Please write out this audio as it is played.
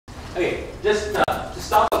Okay, just to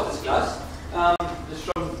start off this class, at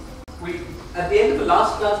the end of the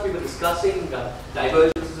last class we were discussing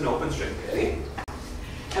divergences in open string theory,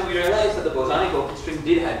 and we realized that the bosonic open string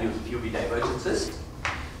did have UV divergences,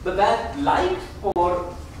 but that in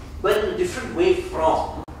a different way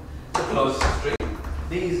from the closed string,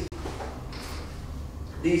 these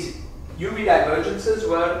UV divergences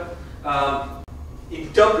were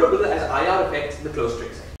interpretable as IR effects in the closed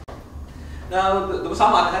string set. Now, there was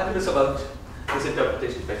some unhappiness about this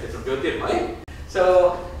interpretation, especially from Jyoti and mine.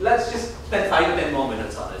 So let's just spend 5 or 10 more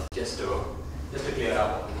minutes on it, just to clear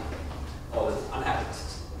up all the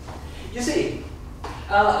unhappinesses. You see,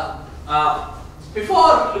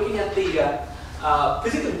 before looking at the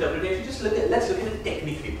physical interpretation, let's look at the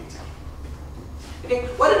technique. Okay,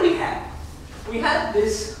 what did we have? We had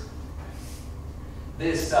this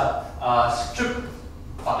strip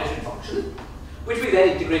partition function, which we then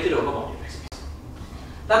integrated over modular space.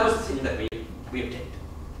 That was the thing that we obtained.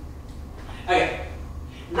 Okay,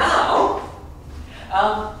 now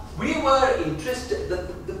we were interested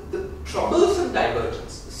the troublesome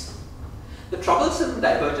divergences. The troublesome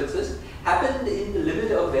divergences happened in the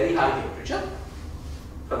limit of very high temperature.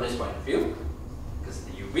 From this point of view, because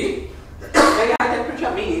the UV, very high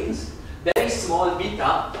temperature means very small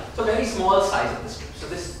beta, so very small size of the strip. So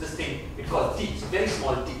this thing we call T, so very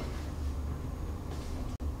small T.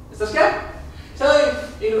 Is this clear? So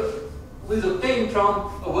it was obtained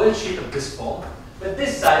from a world sheet of this form, but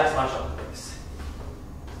this side is much shorter than this.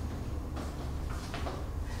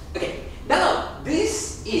 Okay, now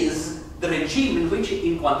this is the regime in which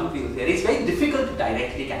in quantum field theory it's very difficult to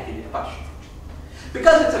directly calculate a partition function,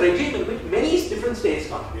 because it's a regime in which many different states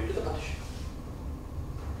contribute to the partition.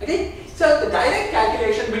 Okay, so the direct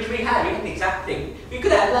calculation which we have, an exact thing, we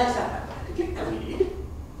could analyze that mathematically, and we did,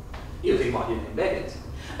 using modular invariance.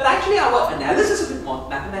 But actually, our analysis of it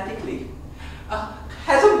mathematically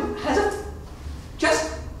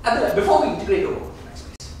before we integrate over modular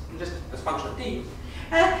space, just as a function of T,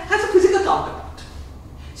 has a physical counterpart.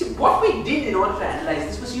 See, what we did in order to analyze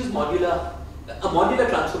this was use a modular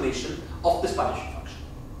transformation of this partition function.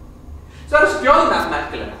 So that was purely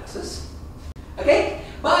mathematical analysis. Okay,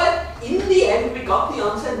 but in the end, we got the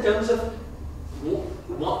answer in terms of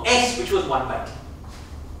S, which was 1 by T.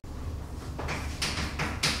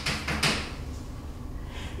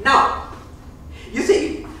 Now, you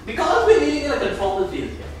see, because we're dealing in a conformal field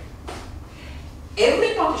here,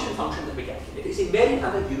 every partition function that we calculate is invariant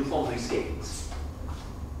under uniform rescalings.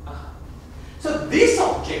 So this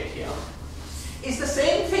object here is the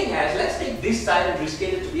same thing as, let's take this side and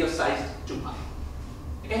rescale it to be of size 2 pi.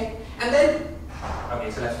 Okay, and then, okay,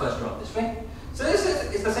 so let's first draw it this way. So this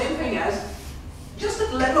is the same thing as just at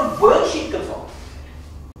the level of worldsheet conformal.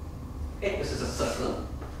 Okay, this is a circle.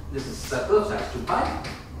 This is a circle of size 2 pi.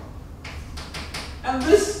 And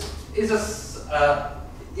this is a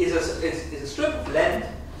strip of length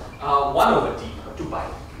 1 over T, or 2 pi,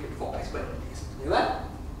 4 pi squared, something like that.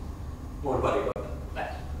 Won't worry about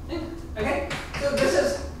that. Okay, so this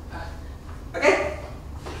is okay,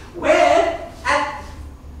 where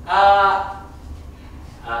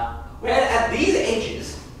at these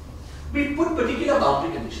edges we put particular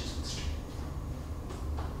boundary conditions for the strip.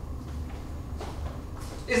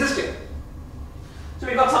 Is this clear? So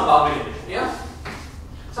we got some boundary condition here.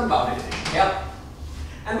 Some boundary condition here,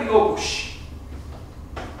 and we go push.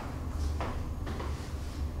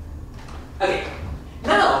 Okay,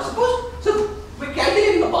 now suppose, so we're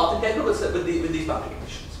calculating a path integral with these boundary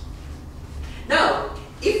conditions. Now,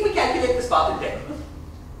 if we calculate this path integral,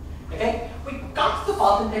 okay, we cut the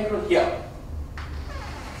path integral here.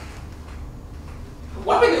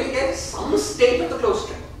 What we're going to get is some state of the closed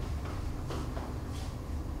string.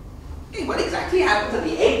 Okay, what exactly happens at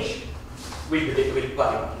the edge? We'll worry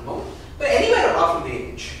about in a moment. But anywhere apart from the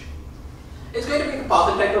edge, it's going to be the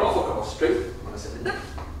path integral of a cross string on a cylinder.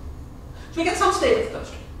 So we get some state of the closed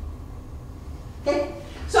string. Okay?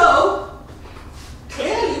 So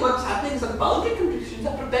clearly what's happening is that the boundary conditions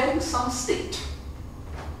are preparing some state,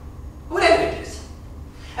 whatever it is.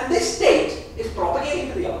 And this state is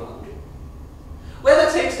propagating to the other boundary, where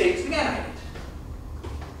that same state is being annihilated.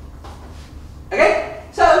 Okay?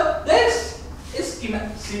 So this is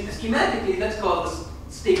schematically, let's call this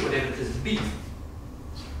state whatever it is, B.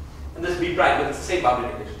 And this B prime, but it's the same boundary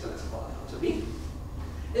condition, so let's call it also B.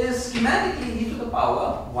 Is schematically e to the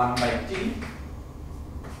power 1 by T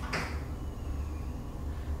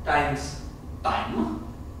times time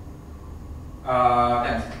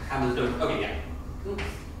times Hamilton, okay, yeah.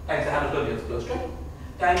 Times the Hamiltonian closed string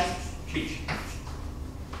times speech.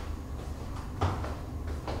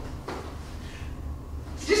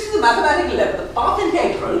 Just at the mathematical level, the path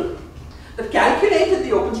integral that calculated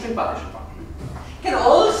the open string partition function can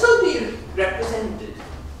also be represented,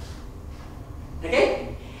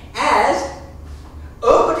 okay, as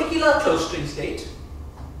a particular closed string state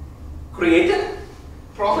created,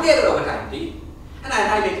 propagated over time t, and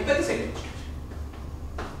annihilated by the same closed string.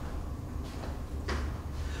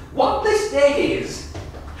 What this state is,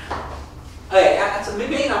 okay, that's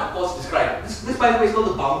maybe enough course to describe. This by the way is called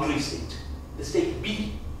the boundary state. The state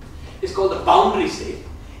B is called the boundary state.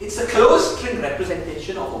 It's a closed string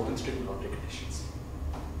representation of open string boundary conditions.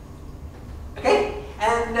 Okay?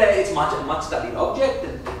 And it's much studied object,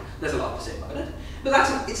 and there's a lot to say about it.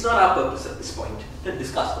 But it's not our purpose at this point to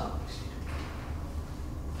discuss the boundary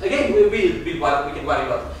state. Again, we can worry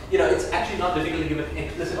about, it's actually not difficult to give an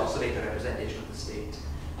explicit oscillator representation of the state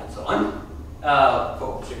and so on for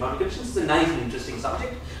open string boundary conditions. It's a nice and interesting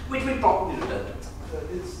subject, which we'll probably return to.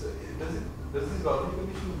 Does this boundary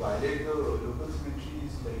condition violate the local symmetries?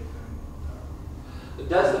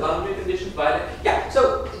 Does the boundary conditions violate? Yeah.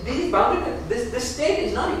 So this state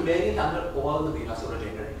is not invariant under all the beta Sora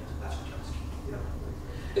generators. That's what you're asking.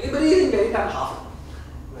 Yeah. Okay, but it is invariant under half of them.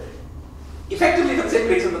 Right. Effectively, for the same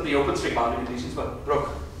reason that the open string boundary conditions were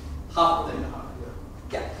broken. Half of them.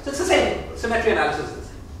 Yeah. So it's the same. Symmetry analysis is the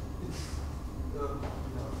same.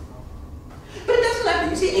 But it doesn't matter.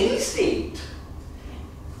 You see, any state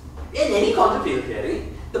in any quantum field theory,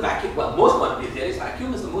 the vacuum, well, most quantum field theories,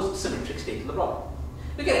 vacuum is the most symmetric state in the problem.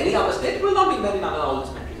 Look at any other state, it will not be invariant under all the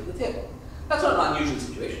symmetries of the theory. That's not an unusual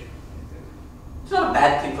situation. It's not a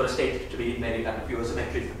bad thing for a state to be invariant under fewer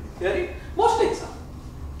symmetries in the theory. Most states are.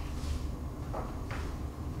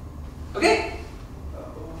 Okay?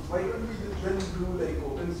 Why don't we then do like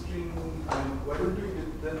open string, why don't we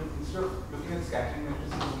then, instead of looking at scattering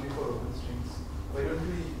matrices only for open strings, why don't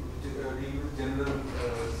we deal with general,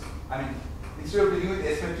 instead of dealing with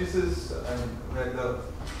S matrices,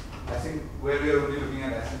 where we are only looking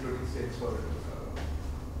at asymptotic states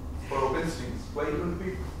for open strings, why don't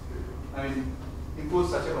we,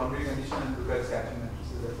 impose such a boundary condition and look at scattering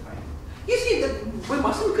matrices? That's fine. You see, we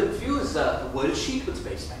mustn't confuse the world sheet with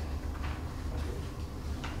spacetime.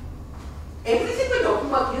 Everything we're talking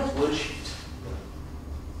about here is world sheet.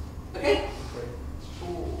 Okay? So,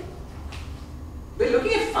 we're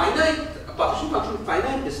looking at a partition function with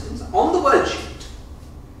finite distance on the world sheet.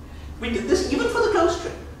 We did this even for the closed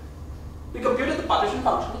string. We computed the partition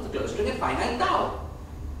function of the closed string at finite tau.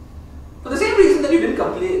 For the same reason that you didn't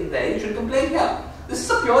complain there, you should complain here. This is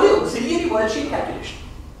a purely auxiliary world sheet calculation.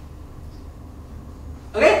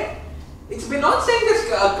 Okay? We're not saying this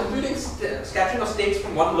computing scattering of states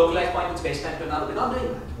from one localized point in space-time to another. We're not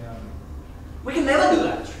doing that. Yeah. We can never do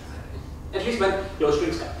that in string theory. At least when closed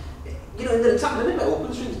strings come. In some limit where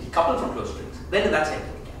open strings decouple from closed strings, then in that sense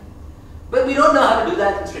we can. But we don't know how to do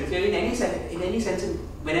that in string theory in any sense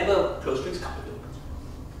whenever closed strings couple to open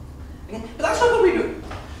strings. Okay? But that's not what we do.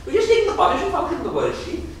 We're just taking the partition function of the world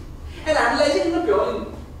sheet and analyzing it in a purely,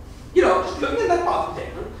 just looking at that path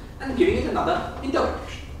integral and giving it another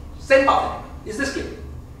interpretation. Same path. Is this clear?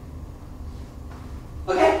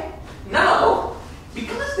 Okay? Now,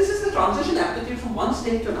 because this is the transition amplitude from one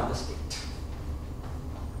state to another state.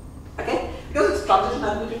 Okay? Because it's transition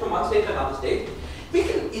amplitude from one state to another state, we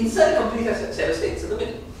can insert a complete set of states in the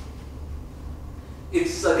middle.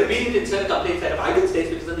 It's convenient to insert a complete set of eigenstates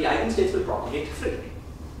because then the eigenstates will propagate freely.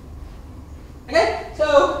 Okay?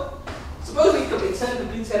 So, suppose we insert a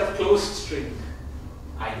complete set of closed string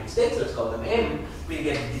eigenstates, let's call them M, we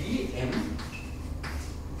get dm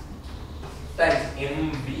times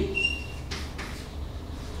mv,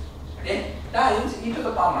 okay, times e to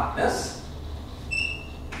the power minus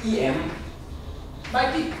em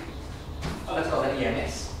by t, or let's call that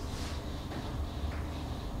ems,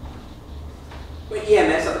 where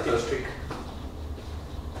ems are the closed string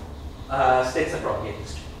states of propagating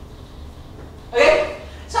string. Okay,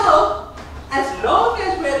 so as long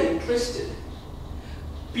as we are interested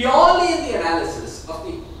purely in the analysis of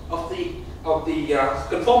the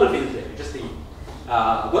conformal field theory, just the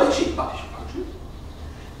world sheet partition function,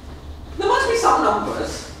 there must be some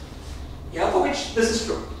numbers for which this is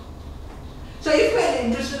true. So if we are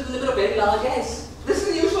interested in the limit of very large S, this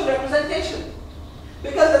is a useful representation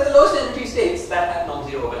because there are the lowest entry states that have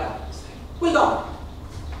non-zero overlap in this thing. Will dominate.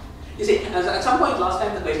 You see, at some point last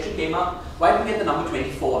time the question came up, why do we get the number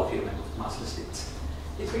 24 if you remember with massless states?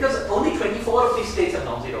 It's because only 24 of these states are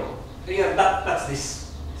non-zero. That's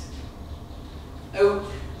this.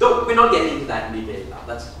 Though we're not getting into that in detail now.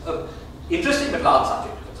 That's interesting but large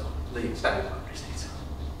subject. The standard boundary states.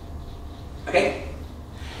 Okay?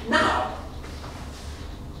 Now,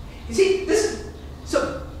 you see,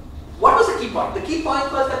 so what was the key point? The key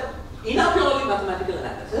point was that in our purely mathematical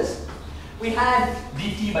analysis, we had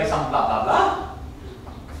dt by some blah blah blah,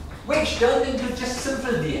 which turned into just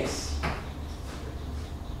simple ds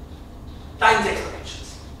times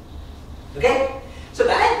exponentials. Okay? So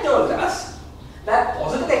that told us that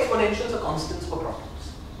positive exponentials are constants for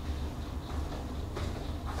problems.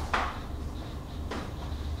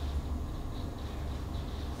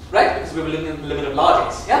 Right? Because we were looking at the limit of large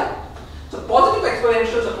x, yeah? So positive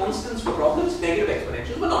exponentials are constants for problems, negative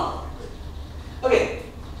exponentials were not. Okay.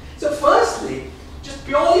 So firstly, just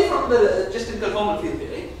purely from the, just in conformal field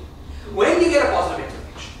theory, when you get a positive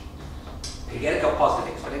exponential, you get a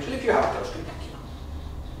positive exponential if you have a closed string tachyon.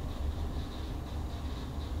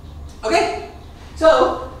 Okay?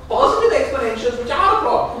 So, positive exponentials which are a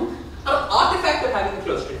problem are an artifact of having a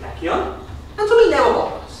closed string tachyon, and so will never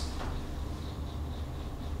bother us.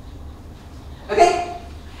 Okay?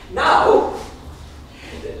 Now,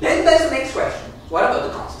 then there's the next question. What about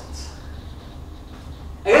the constants?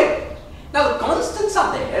 Okay? Now, the constants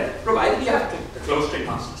are there provided you have the closed string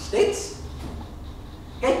master states.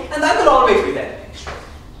 Okay? And that will always be there.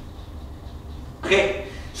 Okay?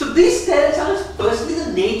 So this tells us firstly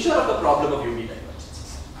the nature of the problem of UV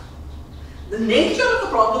divergences. The nature of the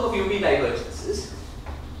problem of UV divergences,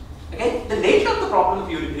 okay? The nature of the problem of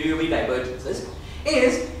UV divergences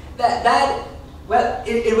is that well,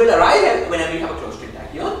 it will arise whenever you have a closed string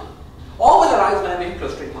tachyon, or will arise whenever you have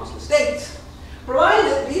closed string master states,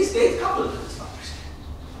 provided these states couple to this boundary state.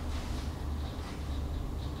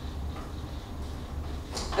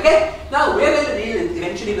 Okay? Now we are going to deal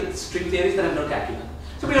eventually with string theories that have no tachyon.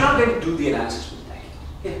 So we are not going to do the analysis with the tachyon.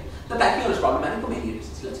 Okay? The tachyon is problematic for many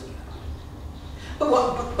reasons. Let's forget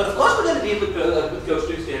about it. But of course we're going to deal with closed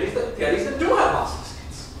string theories that do have master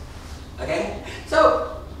states. Okay?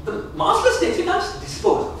 So the master states you can't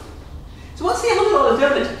dispose of. So what's the other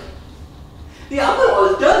alternative? The other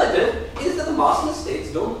alternative is that the master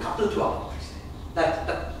states don't couple to our boundary state.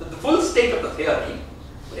 That the full state of the theory,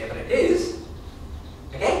 whatever it is,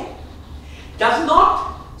 okay, does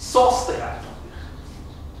not source the graviton.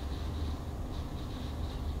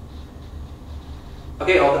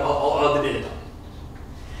 Okay, or the dilaton.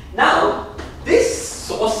 Now, this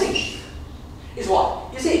sourcing is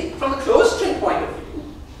what? You see, from a closed string point of view,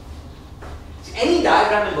 any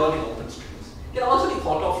diagram involving open strings can also be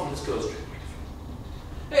thought of from this closed string point of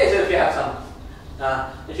view. Okay, so if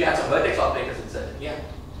you have some vertex operators inserted here,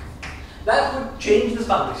 that would change this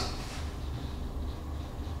boundary state.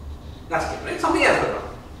 That's clear, right? Something else would run.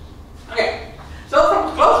 Okay, so from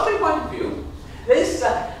a closed string point of view, this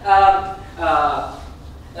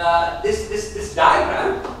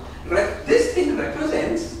diagram, this thing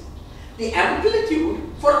represents the amplitude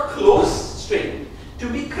for a closed string to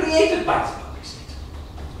be created by its boundary state.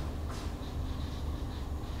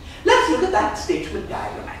 Let's look at that statement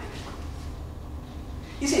diagrammatically.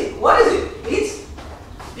 You see, what is it? It's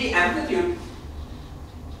the amplitude.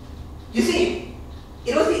 You see,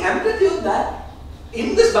 it was the amplitude that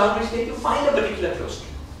in this boundary state you find a particular closed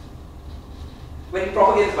string. When you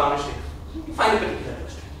propagate this boundary state, you find a particular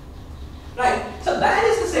closed string. Right? So that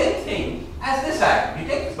is the same thing as this diagram. You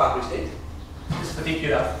take this boundary state, this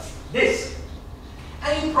particular disk,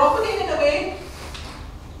 and you propagate it away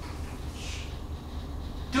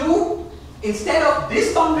to, instead of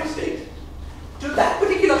this boundary state, to that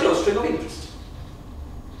particular closed string of interest.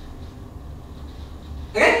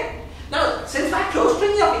 Okay? Now, since that closed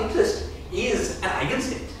string of interest is an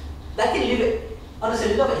eigenstate, that can live on a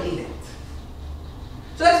cylinder of any length.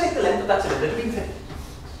 So let's take the length of that cylinder to be infinite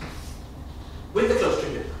with the closed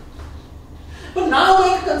string. But now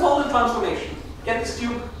make a conformal transformation. Get this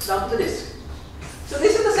tube down to the disk. So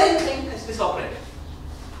this is the same thing as this operator.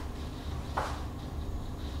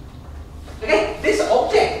 Okay? This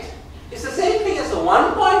object is the same thing as the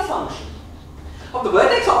one-point function of the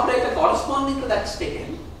vertex operator corresponding to that state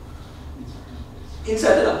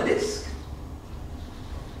inserted on the disk.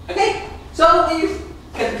 Okay? So we've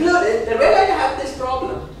concluded that we're going to have this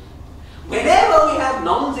problem whenever we have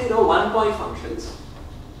non-zero one-point functions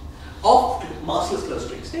of massless closed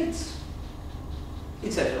string states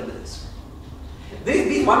inserted on the disk.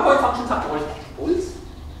 These one-point functions are called poles.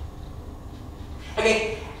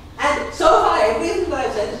 Okay, and so far everything that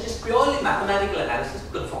I've said is just purely mathematical analysis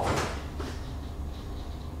of conformity.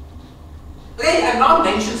 Okay, I've not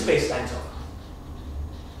mentioned space-time so far.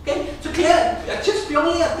 Okay, so clear, just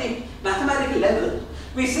purely at the mathematical level,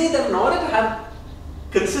 we say that in order to have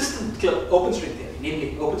consistent open string theory,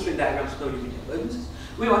 namely open string diagrams with no UV divergences,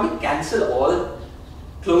 we want to cancel all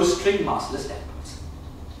closed string massless diagrams.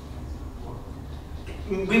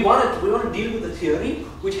 We want to deal with a theory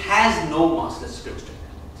which has no massless closed string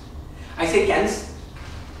diagrams. I say cancel.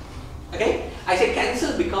 Okay, I say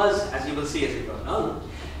cancel because, as you will see as we go on,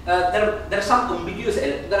 there are some ambiguous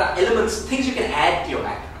there are elements, things you can add to your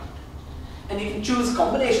background, and you can choose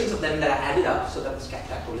combinations of them that are added up so that this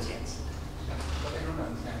tadpole is cancelled. But I don't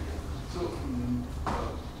understand here.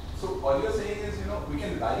 So all you're saying is, we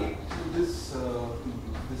can write to this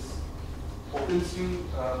this open string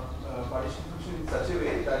partition function in such a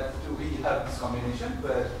way that we have this combination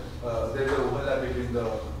where there is an overlap between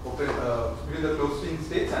the closed string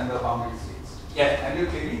states and the bounded states. Yeah. And you're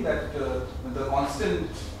claiming that the constant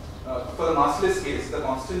for the massless case, the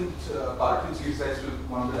constant part which gives rise to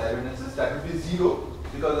one of the divergences, that would be 0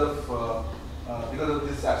 because of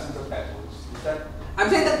this absence of tadpoles. Is that? I'm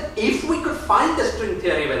saying that if we could find the string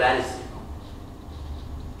theory where that is 0,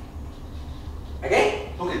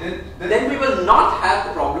 okay? Okay, then we will not have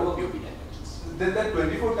the problem of UP divergence. Then that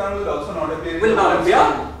 24 term will also not appear. Will not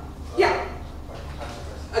appear? Yeah.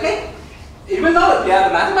 Okay? It will not appear.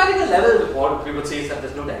 The mathematical level of what we would say is that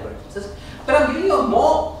there's no divergences. But I'm giving you an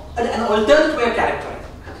alternate way of characterizing it.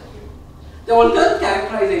 The alternate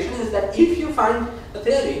characterization is that if you find a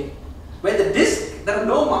theory where the disk, there are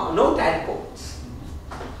no tadpoles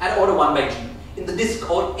at order 1 by g in the disk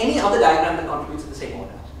or any other diagram that contributes in the same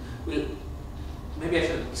order, maybe I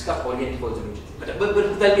should discuss orientifolds immediately, but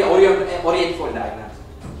there'll be orientifold diagrams.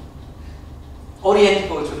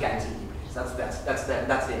 Orientifolds will cancel equilibriums. That's the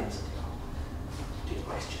answer to your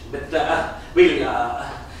question. But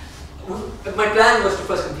my plan was to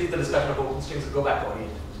first complete the discussion of open strings and go back to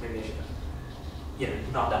orientifolds. Maybe I should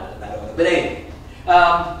not done it in that order. But anyway,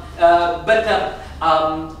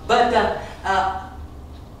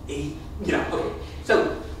 okay.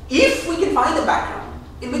 So if we can find a background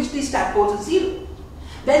in which these tadpoles are 0,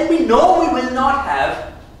 then we know we will not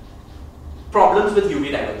have problems with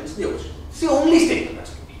UV divergence in the ocean. It's the only statement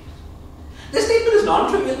that's going to be. This statement is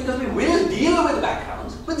non-trivial because we will deal with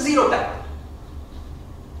backgrounds with 0 tadpole.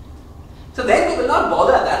 So then we will not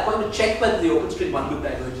bother at that point to check whether the open string 1 loop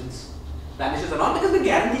divergence vanishes or not, because we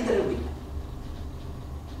guarantee that it will be.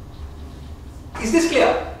 Is this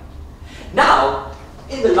clear? Now,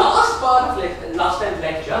 in the last part of last time's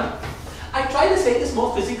lecture, I tried to say this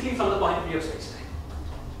more physically from the point of view of space-time.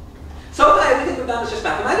 So far, everything we've done is just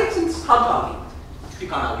mathematics, and it's hard to argue with it. You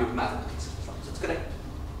can't argue with mathematics, so it's correct.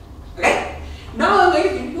 Okay? Now I'm going to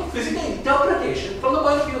give you a physical interpretation from the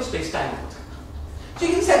point of view of space-time. So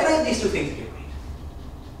you can separate these two things if you need.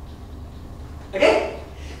 Okay?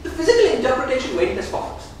 The physical interpretation went as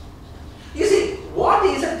follows. You see, what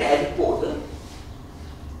is a tadpole?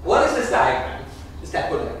 What is this diagram? This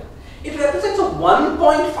tadpole diagram. It represents a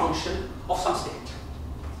one-point function of some state.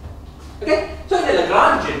 Okay? So in a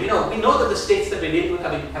Lagrangian, we know that the states that we're dealing with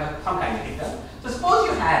have some kind of data. So suppose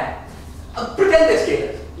you had pretend they're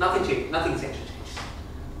scalars. Nothing changed. Nothing essentially changes.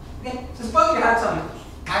 Okay? So suppose you had some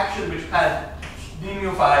action which had d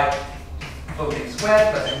mu phi over x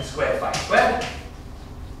squared plus m squared phi squared.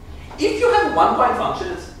 If you have a one-point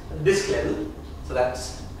function, it's at disk level, so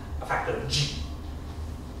that's a factor of g.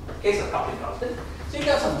 Okay, so coupling constant. So you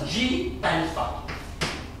have some g times phi.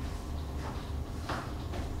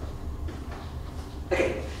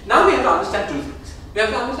 Okay, now we have to understand two things. We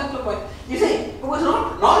have to understand the point. You see, it was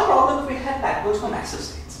not a problem if we had tadpoles for massive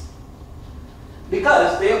states,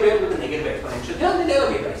 because they appeared with a negative exponential here and they never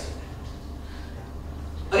gave rise to that.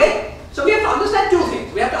 Okay, so we have to understand two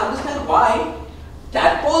things. We have to understand why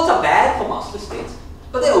tadpoles are bad for massless states,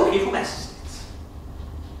 but they're okay for massive states.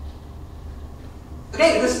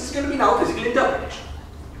 Okay, this is going to be now physical interpretation.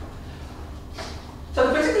 So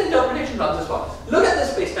the physical interpretation runs as follows. Look at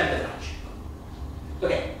this space-time Lagrange.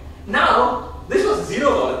 Okay, now this was 0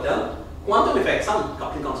 Golet term. Quantum effect, some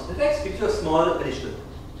coupling constant effects, gives you a small additional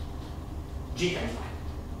g times phi.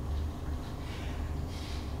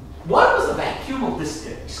 What was the vacuum of this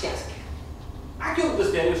theory? Just guess again. Vacuum of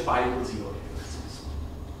this theory is phi equals 0.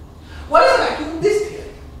 What is the vacuum of this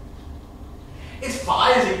theory? It's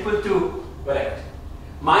phi is equal to whatever,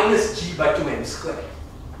 minus g by 2m squared.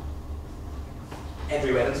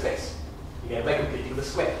 Everywhere in space. You get by completing the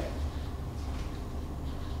square.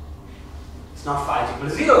 It's not phi is equal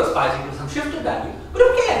to 0, it's phi is equal to some shifted value, but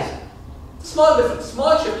who cares? It's a small difference,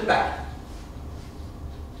 small shifted value.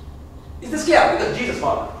 Is this clear? Because g is a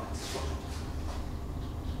small number.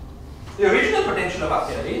 The original potential of our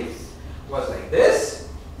theory was like this.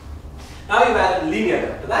 Now you've added a linear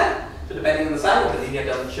term to that, so depending on the sign of the linear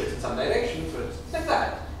term shifts in some direction, so it's like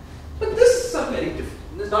that. But this is very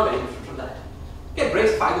different. It's not very different from that. Okay, it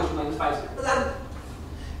breaks phi goes to minus phi squared.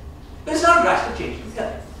 But it's not a drastic change. It's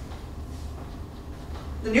correct.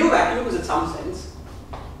 The new vacuum is in some sense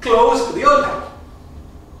close to the old vacuum.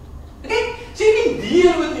 Okay? So you can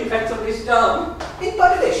deal with the effects of this term in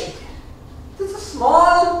perturbation theory.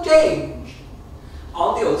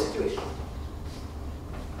 the old situation.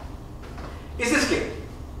 Is this clear?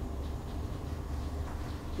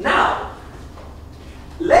 Now,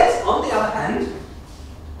 let's on the other hand,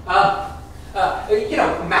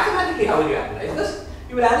 mathematically, how will you analyze this?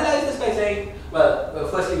 You will analyze this by saying, well,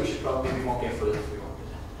 firstly, we should probably be more careful if we want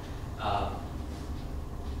to.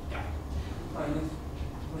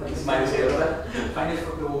 Minus here, right? Minus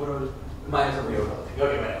of the overall. Minus of the overall thing.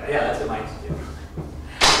 Okay, whatever. Yeah, that's the minus of the overall.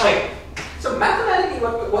 Okay. So mathematically,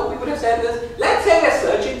 what we would have said is, let's say we're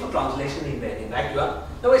searching for translation invariant, right?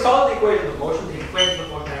 Now we solve the equation of motion. The equation of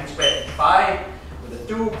motion m squared phi with a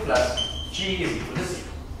 2 plus g is equal to 0.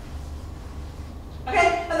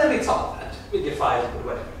 Okay, and then we solve that. We get phi is equal to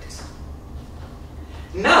whatever it is.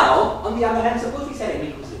 Now, on the other hand, suppose we say m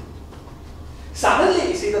equals 0. Suddenly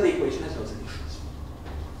we see that the equation has no solutions.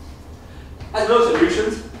 Has no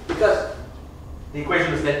solutions because the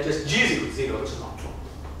equation is that just g is equal to 0, which is not true.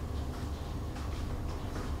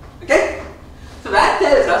 Okay? So that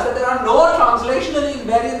tells us that there are no translationally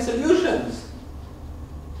invariant solutions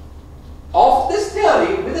of this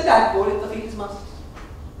theory with a dipole if the field is massless.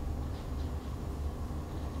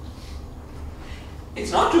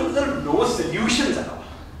 It's not true that there are no solutions at all.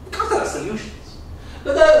 Because there are solutions.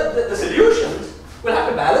 But the solutions will have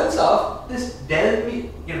to balance off this del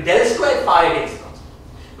squared phi against the constant.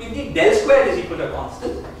 We think del squared is equal to a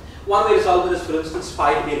constant. One way to solve it is, for instance,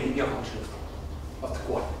 phi to be a linear function of the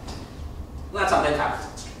coordinate. That sometimes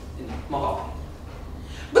happens in more complicated.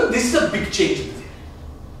 But this is a big change in the theory.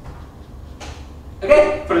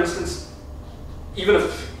 Okay? For instance, even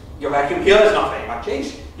if your vacuum here is not very much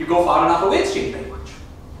changed, you go far enough away, it's changed very much.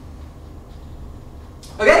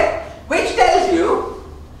 Okay? Which tells you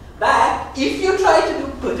that if you try to do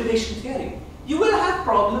perturbation theory, you will have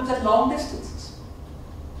problems at long distances.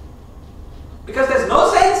 Because there's no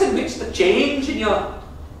sense in which the change in your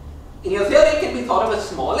theory can be thought of as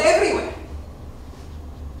small everywhere.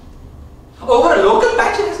 Over a local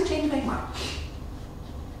patch, it doesn't change very much.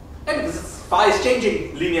 And because phi is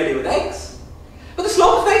changing linearly with x, but the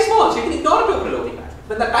slope is very small, so you can ignore it over a local patch.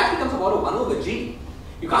 When that patch becomes about 1 over g,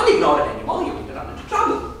 you can't ignore it anymore, you're going to run into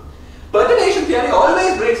trouble. Perturbation theory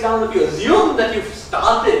always breaks down if you assume that you've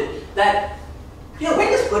started that, when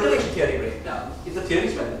does perturbation theory break down? If the theory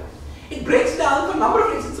is well done. It breaks down for a number of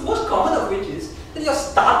reasons, the most common of which is that your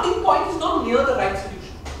starting point is not near the right solution.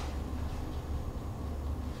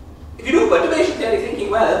 If you do perturbation theory thinking,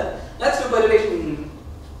 well, let's do perturbation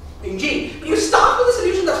in G, but you start with a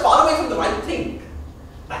solution that's far away from the right thing,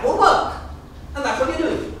 that won't work. And that's what you're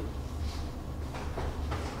doing.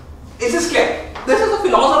 Is this clear? This is the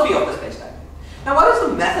philosophy of the spacetime. Now, what is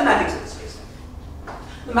the mathematics of the spacetime?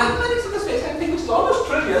 The mathematics of the spacetime thing, which is almost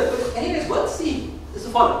trivial, but anyways worth seeing, is the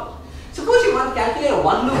following. Suppose you want to calculate a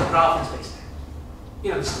one-loop graph in spacetime.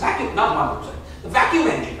 This vacuum, not one loop, sorry, the vacuum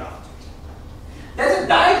energy graph. There's a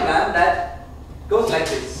diagram that goes like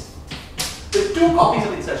this, with 2 copies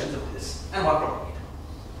of insertions of this and 1 propagator.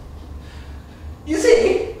 You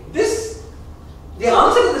see, the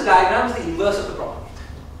answer to this diagram is the inverse of the propagator.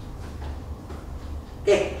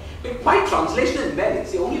 Okay, but by translational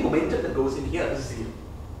invariance, the only momentum that goes in here is 0.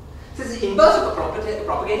 So the inverse of the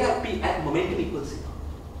propagator at momentum equals 0.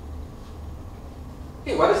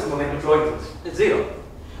 Okay, what is the momentum flowing through? It's 0,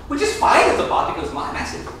 which is fine if the particle is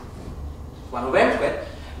massive. 1 over m squared,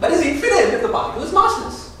 but is infinite if the particle is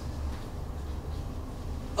massless.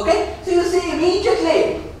 Okay? So you see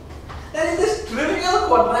immediately that in this trivial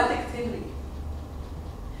quadratic theory,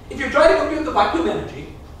 if you try to compute the vacuum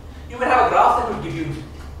energy, you would have a graph that would give you infinity.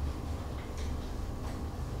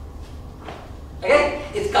 Okay?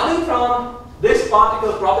 It's coming from this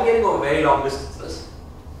particle propagating over very long distances.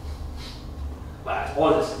 Well,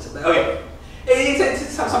 all distances. Okay. It's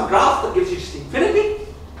some graph that gives you just infinity.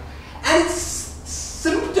 And it's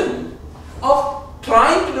symptom of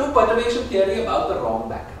trying to do perturbation theory about the wrong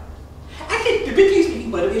background. Actually, typically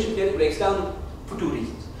speaking, perturbation theory breaks down for 2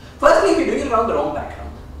 reasons. Firstly, if you're doing it around the wrong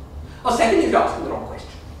background. Or secondly, if you're asking the wrong question.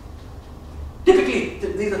 Typically,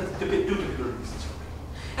 these are 2 typical reasons.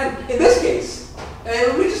 And in this case,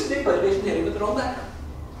 we just did perturbation theory with the wrong background.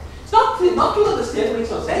 It's not true that this theory makes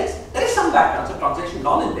no sense. There is some background, some translation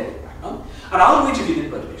non-invariant background, around which if you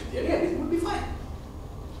did perturbation theory, everything would be fine.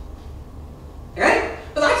 Okay?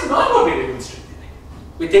 But that's not what we're doing with string theory.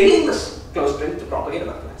 We're taking this closed string to propagate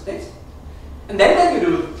about the space. And then when you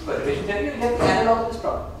do perturbation theory, you get the analog of this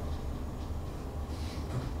problem.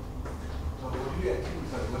 What did you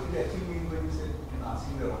actually mean when you said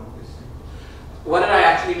asking the wrong question? What did I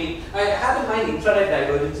actually mean? I have in mind infrared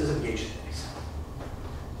divergences of gauge theories.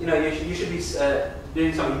 You should be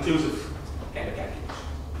doing some inclusive kind of calculation.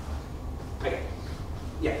 Okay.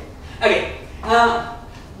 Yeah. Okay.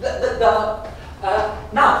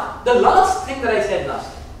 now the last thing that I said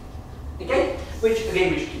last time, okay, which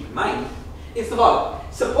again we should keep in mind, is the following.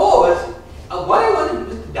 Suppose what I want to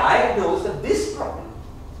do is to diagnose that this problem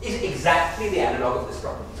is exactly the analog of this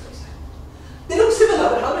problem in space-time. They look similar,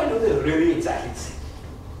 but how do I know they're really exactly the same?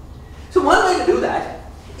 So one way to do that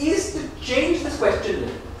is to change this question a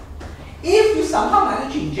little. If you somehow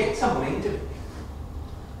manage to inject some momentum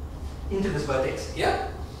into this vertex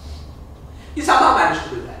here, you somehow manage to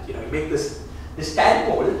do that. You know, you make this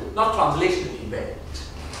tadpole not translationally invariant.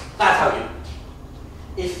 That's how you do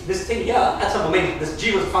it. If this thing here had some momentum, this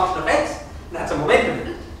g was a function of x, and had some momentum in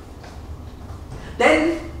it,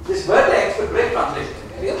 then this vertex would break translation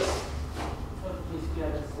invariance.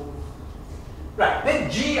 Right,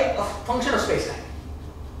 then g a function of space-time.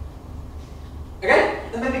 Okay?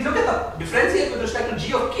 And then we look at the differentiate with respect to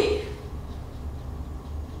g of k.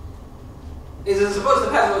 Suppose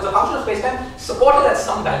the was a function of space-time supported at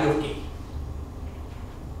some value of k.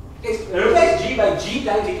 Okay, so replace g by g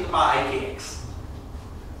times e to the power ikx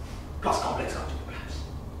plus complex conjugate perhaps.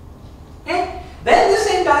 Okay? Then the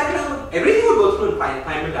same diagram, everything would go through in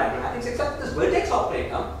Feynman diagrammatics except this vertex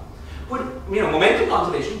operator would, momentum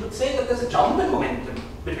conservation would say that there's a jump in momentum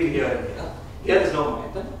between here and here. Here there's no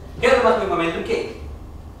momentum. Here there must be momentum k.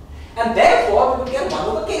 And therefore we would get 1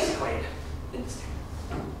 over k squared in this thing.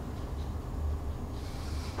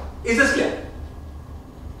 Is this clear?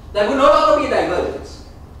 There would no longer be a divergence.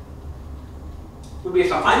 Would be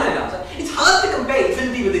some finite answer. It's hard to compare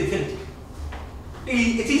infinity with infinity.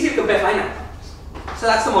 It's easy to compare finite numbers. So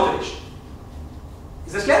that's the motivation.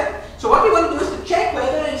 Is this clear? So what we want to do is to check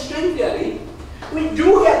whether in string theory we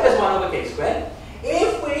do get this 1 over k squared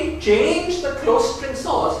if we change the closed string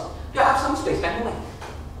source to have some space-time momentum.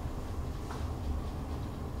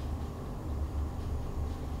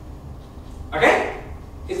 Okay?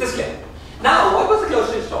 Is this clear? Now, what was the closed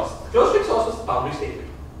string source? The closed string source was the boundary statement.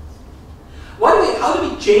 How do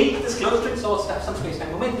we change this closed string source to have some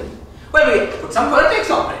space-time momentum? Well, we put some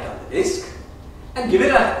vertex operator on the disk and give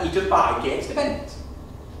it a e to the power ikx dependence.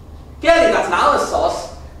 Clearly, that's now a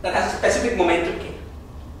source that has a specific momentum k.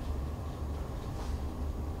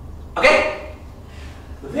 Okay?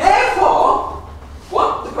 Therefore,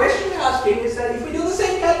 what the question we're asking is that if we do the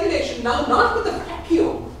same calculation now, not with a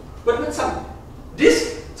vacuum, but with some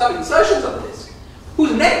disk, some insertions on the disk,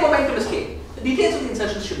 whose net momentum is k. The details of the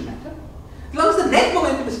insertions shouldn't matter. As long as the net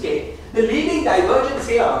momentum is k, the leading divergence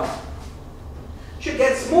here should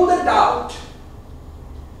get smoothed out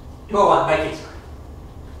to a 1 by k squared.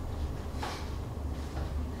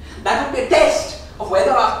 That would be a test of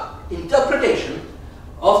whether our interpretation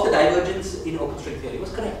of the divergence in open string theory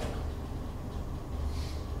was correct.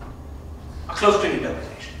 A closed string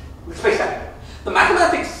interpretation with space-time. The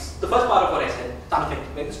mathematics, the first part of what I said, is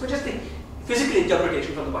unaffected by this, but just the physical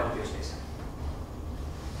interpretation from the point of view of space-time.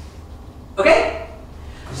 Okay?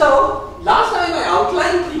 So, last time I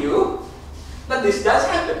outlined to you that this does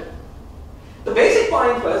happen. The basic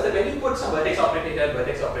point was that when you put some vertex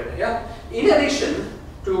operator here, in addition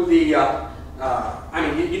to the,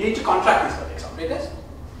 you need to contract these vertex operators.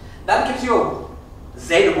 That gives you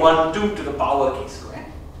z12 to the power k squared.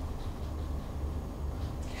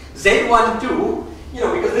 z12,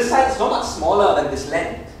 because this side is so much smaller than this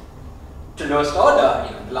length, to lowest order,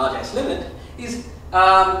 the large s limit, is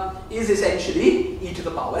essentially e to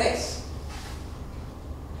the power s.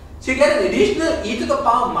 So you get an additional e to the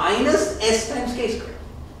power minus s times k squared.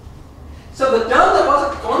 So the term that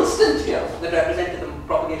was a constant here that represented the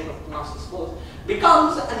propagation of mass force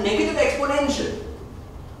becomes a negative exponential.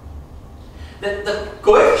 The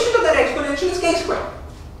coefficient of that exponential is k squared.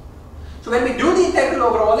 So when we do the integral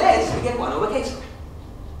over all s, we get 1 over k squared.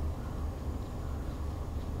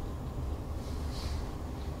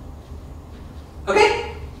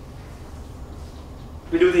 Okay?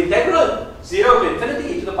 We do the integral 0 to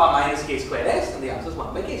infinity e to the power minus k squared s, and the answer is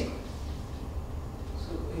 1 by k squared.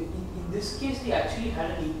 So in this case, they actually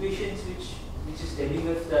had an equation which is telling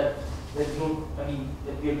us that that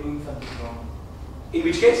we are doing something wrong. In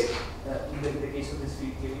which case? In the case of this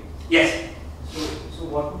field theory. Yes. So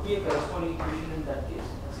what would be a corresponding equation in that case?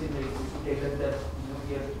 As in, like, if you tell us that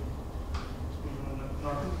we are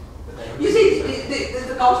not. You see,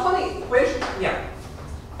 the corresponding equation. Yeah.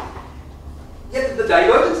 Yeah, the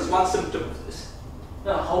divergence is one symptom of this.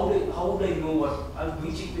 Now, how would I know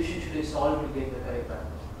which equation should I solve to get the correct answer?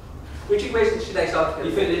 Which equation should I solve?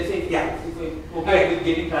 If I, let's say, if I with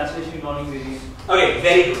getting translation non-invariant. Okay,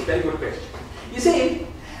 very good question. You see,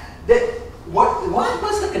 what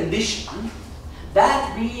was the condition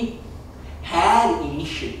that we had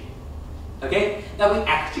initially? Okay, that we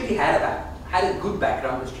actually had a good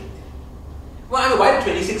background of string theory. Well, why did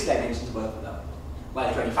 26 dimensions work for that?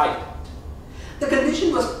 Why 25 don't? The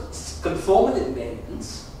condition was conformal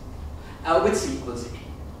invariance with C equals A.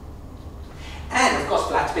 And of course,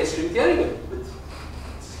 flat space string theory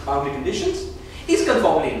with boundary conditions is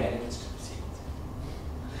conformally invariant to C equals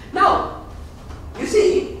A. Now, you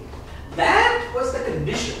see, that was the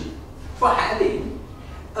condition for having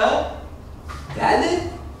a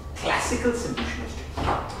valid classical solution of string.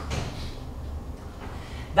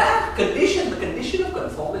 That condition, the condition of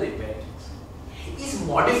conformal invariance, is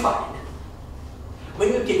modified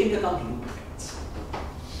when you take into account loop effects.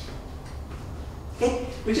 Okay?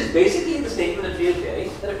 Which is basically the statement in field theory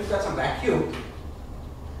that if you've got some vacuum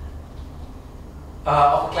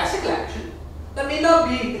of a classical action, that may not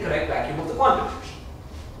be the correct vacuum of the quantum action.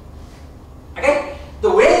 Okay? The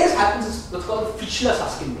way this happens is what's called the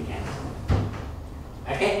Fischler-Susskind mechanism.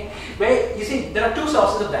 Okay? Where you see there are two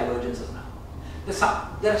sources of divergences now.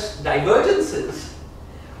 There's divergences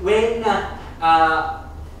when there are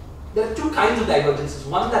two kinds of divergences.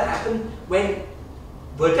 One that happen when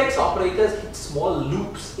vertex operators hit small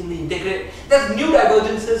loops in the integrate. There's new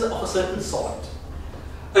divergences of a certain sort.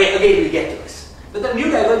 Okay, again we'll get to this. But there are new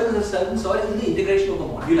divergences of a certain sort in the integration of a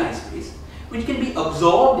moduli space, which can be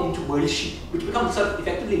absorbed into world sheet, which becomes sort of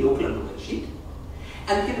effectively local on the world sheet,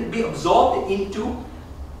 and can be absorbed into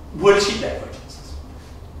world sheet divergences.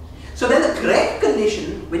 So then the correct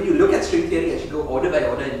condition, when you look at string theory as you go order by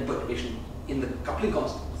order in perturbation in the coupling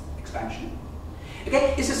constant expansion,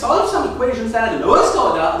 okay, is to solve some equations that at lowest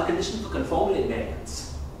order are the conditions for conformal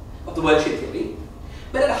invariance of the world sheet theory,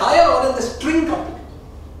 but at higher order the string coupling,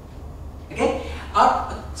 okay,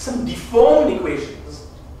 are some deformed equations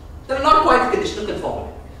that are not quite the condition of conformal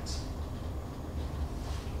invariance.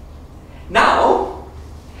 Now,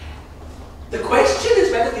 the question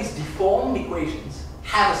is whether these deformed equations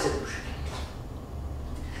have a solution.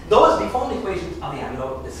 Those deformed equations are the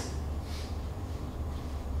analog of this.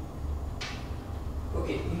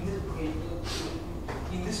 Okay,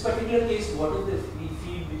 in this particular case, what is the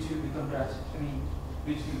field which will become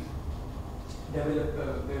which will develop,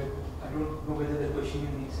 I don't know whether the question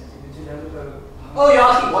makes sense. Which will develop oh, you're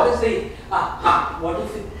asking what is the, what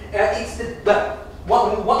is it? It's the,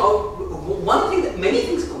 one thing that, many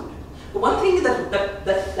things go into it. But one thing that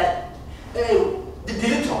the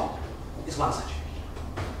dilettante is one such field.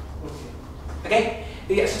 Okay?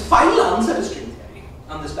 Yes, the final answer to string theory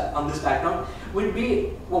on this background would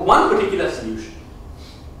be one particular solution.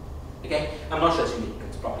 Okay? I'm not sure it's unique,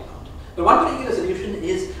 it's probably not. But one particular solution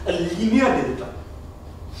is a linear dilettante.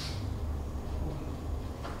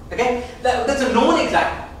 Okay? That's a known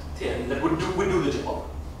exact theory that would do the job.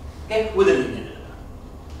 Okay? With a linear dilettante.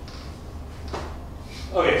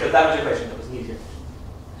 Okay, so that was your question, that was easier.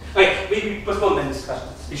 Okay, we postpone the discussion.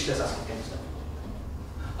 Fischler-Susskind kind of stuff.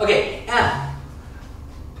 Okay,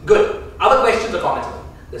 good. Other questions or comments about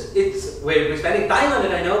this? We're spending time on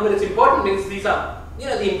it, I know, but it's important because these are,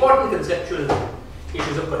 the important conceptual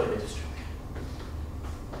issues of perturbative string.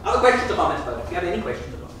 Other questions or comments about it? If you have any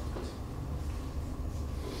questions about it,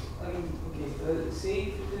 please. Say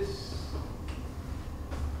if it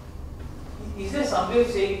is there some way of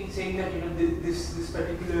saying that this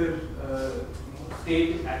particular state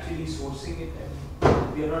is actually sourcing it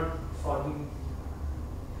and we are not forming?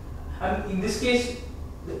 In this case,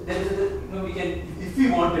 there is we can, if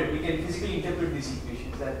we wanted, we can physically interpret these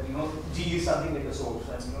equations that G is something like a source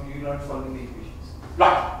and you're not following the equations.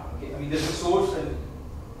 Right. Okay. There's a source and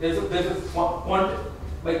there's a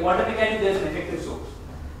by quantum mechanics there's an effective source.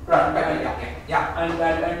 Right. Yeah. And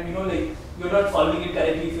you're not following it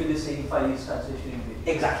correctly if you're just saying phi is translation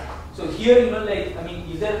in. Exactly. So here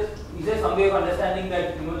is there some way of understanding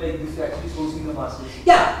that this is actually sourcing the masses?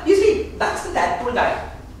 Yeah. You see, that's the tadpole diagram.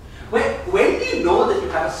 When do you know that you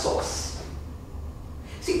have a source?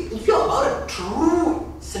 See, if you're about a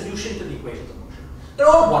true solution to the equations of motion, they're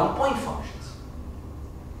all one-point functions.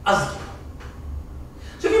 A zero.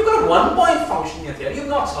 So if you've got a one-point function in your theory, you've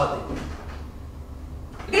not solved the equation.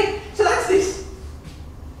 Okay? So that's this.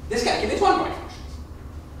 This calculates one-point functions.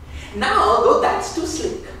 Now, though that's too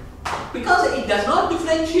slick, because it does not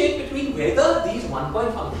differentiate between whether these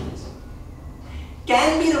one-point functions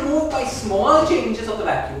can be removed by small changes of the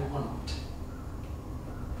vacuum or not.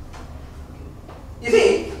 You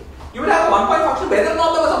see, you would have a one-point function whether or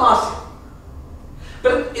not there was a mass here.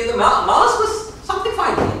 But if the mass was something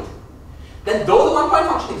finite, then though the one-point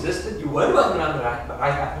function existed, you were working around the right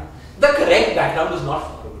pattern, the correct background was not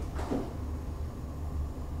followed.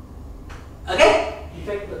 Okay? In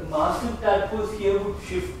fact, the massive tadpoles here would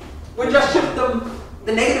shift. Would just shift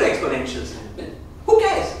the negative exponentials. Who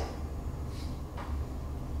cares?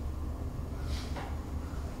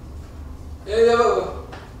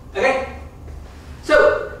 Okay. So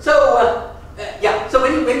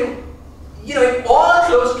when if all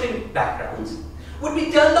closed string backgrounds would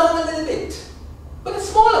be turned down a little bit, but a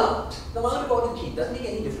small amount, the amount of order G doesn't make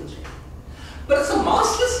any difference really. But it's a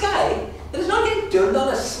massless guy that is not getting turned down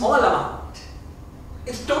a small amount.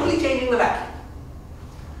 It's totally changing the vacuum.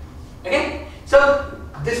 Okay? So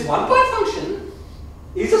this one-point function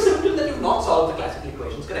is a symptom that you've not solved the classical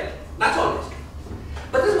equations correctly. That's all it is.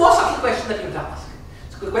 But there's a more subtle question that you have to ask.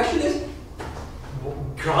 So the question is,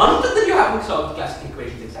 granted that you haven't solved the classical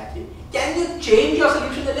equations exactly, can you change your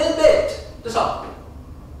solution a little bit to solve it?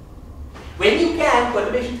 When you can,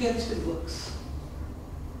 perturbation theory still works.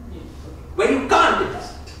 When you can't, it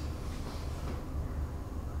doesn't.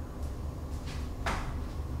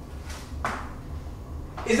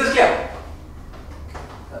 Is this clear?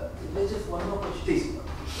 There's just one more question. Please.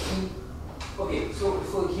 Okay,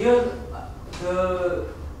 so here the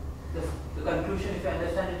conclusion, if I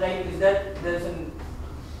understand it right, is that there's an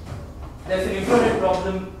infrared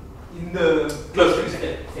problem in the closed string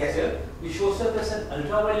set. Yes, which shows up as an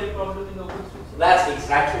ultraviolet problem in the open string set. That's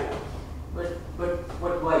exactly right.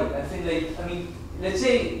 But why? I mean, let's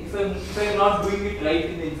say if I'm not doing it right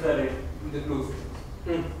in the infrared, in the closed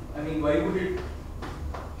string, I mean, why would it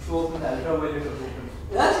show up in the ultraviolet of the open string?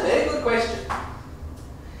 That's a very good question.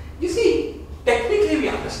 You see, technically we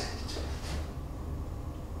understand it.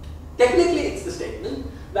 Technically it's the statement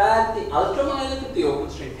that the ultraviolet of the open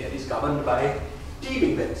string theory is governed by T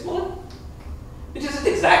being very small, which is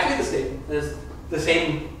exactly the statement, the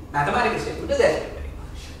same mathematical statement as S being very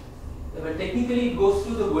large. But technically it goes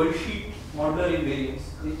through the worldsheet modular invariance,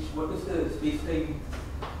 what is the space-time?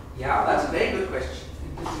 Yeah, that's a very good question.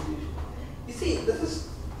 You see, this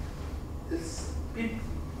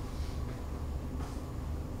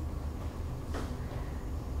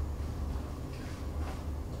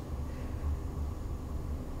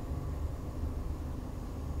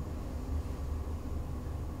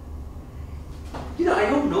I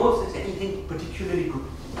don't know if there's anything particularly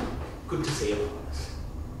good to say about this.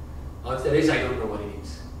 Or if there is, I don't know what it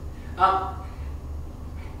is.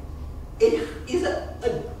 It is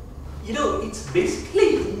it's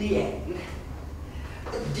basically in the end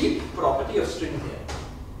a deep property of string theory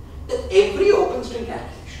that every open string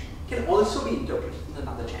calculation can also be interpreted in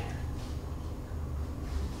another channel.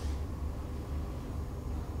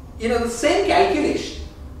 The same calculation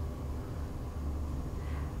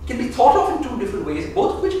can be thought of in two different ways,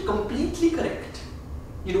 both of which are completely correct.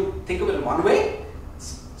 Think of it in one way,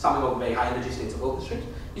 summing over very high energy states of open strings.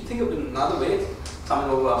 You think of it in another way, summing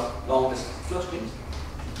over long distance closed strings.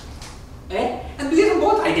 And these are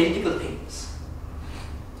both identical things.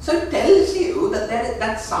 So it tells you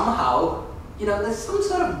that somehow, there's some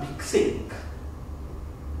sort of mixing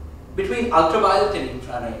between ultraviolet and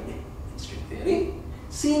infrared in string theory,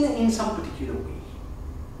 seen in some particular way.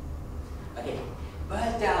 Okay, but I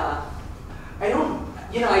don't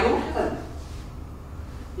have a,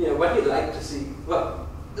 what you'd like to see. Well,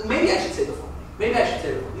 maybe I should say the following.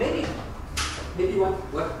 Maybe what?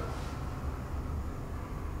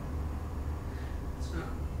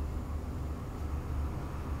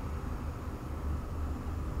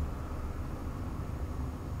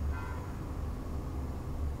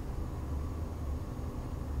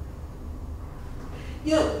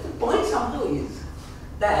 The point somehow is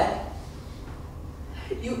that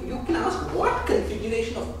you can ask what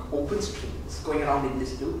configuration of open strings going around in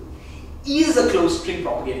this loop is a closed string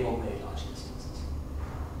propagating over very large distances.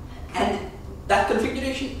 And that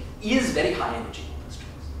configuration is very high energy open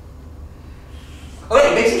strings.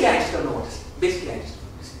 Okay, basically I just don't know what to say.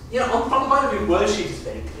 From the point of view, worldsheet is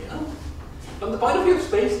very clear. From the point of view of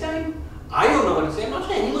space-time, I don't know what to say. I'm not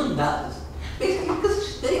sure anyone does. Basically, because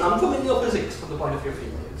it's very unfamiliar physics from the point of view of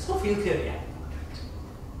field theory. It's no field theory yet.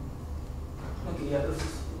 Okay,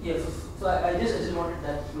 so I just wanted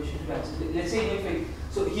that question to answer. Let's say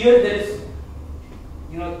so here there is,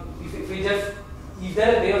 is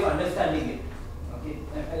there a way of understanding it? Okay,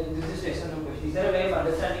 this is just another question. Is there a way of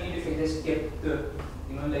understanding it if I just kept the,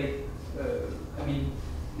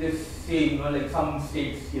 just say, some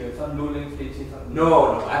states here, some low-lying states here?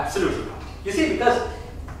 No, absolutely not. You see, because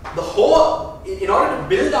the whole, in order to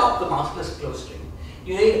build up the massless closed string,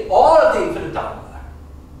 you need all of the infinite downward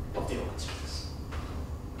of the open strings.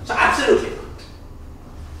 So absolutely not.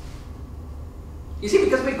 You see,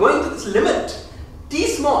 because we're going to this limit, T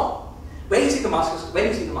small, when you see the massless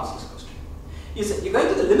closed string. You're going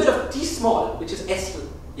to the limit of T small, which is S,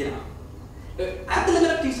 at the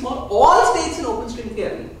limit of T small, all states in open string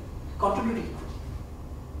theory contribute equally.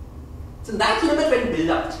 So in that limit when you build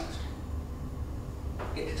up this closed string.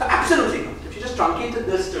 Okay, so absolutely not. If you just truncated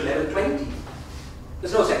this to level 20,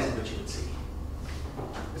 There's no sense in which you would see.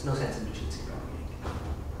 There's no sense in which you would see propagating.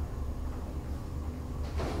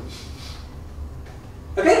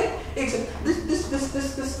 Okay? It's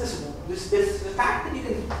this the fact that you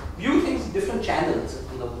can view things in different channels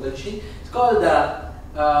on the worldsheet. It's called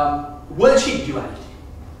worldsheet duality.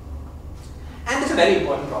 And it's a very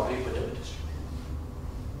important property for derivative string.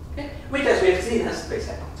 Okay? Which, as we have seen, has space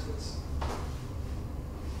side consequence.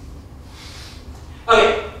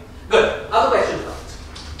 Okay, good. Other questions?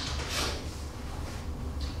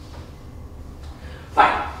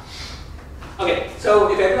 Fine. Okay,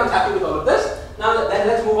 so if everyone's happy with all of this, now then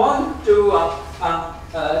let's move on to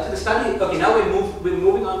the study. Okay, now we're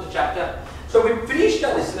moving on to chapter. So we finished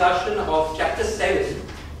our discussion of chapter 7,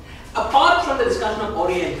 apart from the discussion of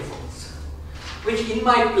orientals, which in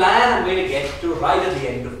my plan I'm going to get to right at the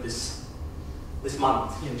end of this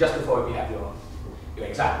month, just before we have your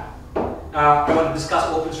exam. I want to discuss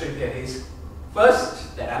open string theories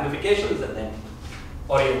first, their ramifications, and then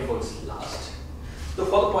orientals last. So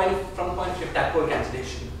from the point of view of tadpole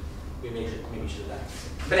cancellation, maybe should do that.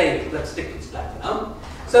 But anyway, let's stick to this plan for now.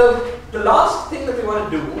 So the last thing that we want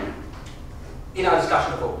to do in our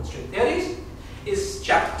discussion of open string theories is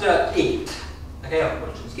chapter 8, okay, of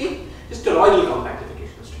Bolshinsky, is toroidal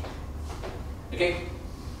compactification of string. Okay?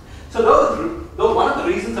 So though one of the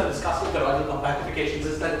reasons I'm discussing toroidal compactifications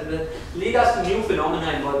is that it will lead us to new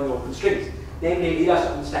phenomena involving open strings, namely lead us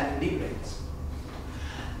to understanding deep rings.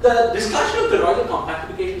 The discussion of toroidal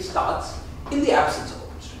compactification starts in the absence of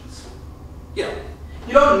open strings.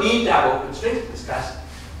 You don't need to have open strings to discuss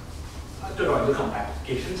toroidal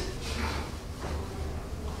compactifications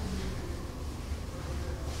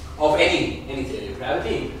of any theory of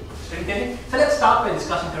gravity, string theory. So let's start by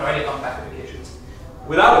discussing toroidal compactifications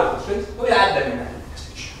without open strings. We'll add them in that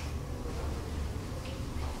stage.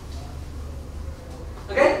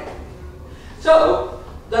 Okay? So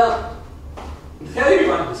the theory we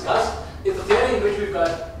want to discuss is the theory in which we've got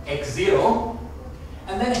x0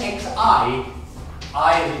 and then xi,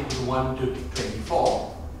 I is equal to 1 to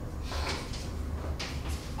 24,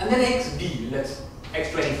 and then xd, that's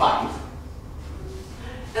x25.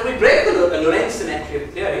 And we break the Lorentz symmetry of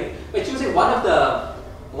the theory by choosing one of the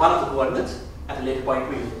coordinates. At a later point,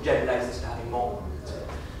 we'll generalize this to having more. So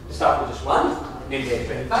to start with just one, maybe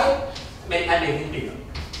x25, and make it bigger.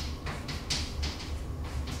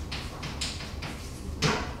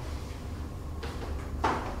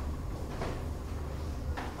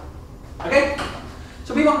 Okay?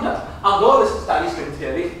 So we want to, our goal is to study string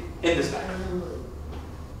theory in this manner.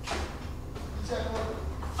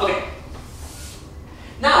 Okay.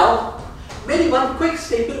 Now, maybe one quick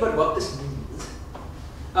statement about what this means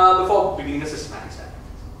before beginning a systematic study.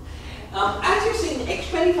 As you've seen,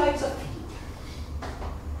 x25 is a field,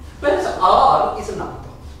 whereas R is a number.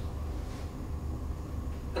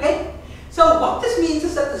 Okay? So what this means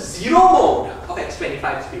is that the zero mode of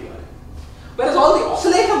x25 is periodic, whereas all the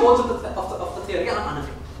oscillator modes of the theory are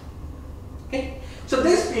unaffected. Okay? So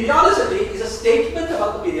this periodicity is a statement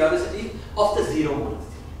about the periodicity of the zero mode of the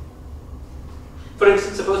theory. For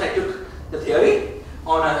instance, suppose I took the theory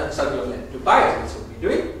on a circular length 2 pi, as we will be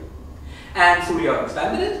doing, and Fourier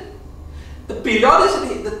expanded it. The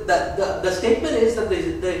periodicity, the statement is that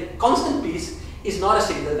the constant piece is not a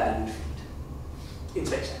single valued field in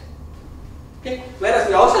space time. Okay? Whereas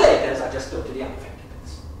the oscillators are just totally unaffected.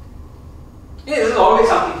 This is always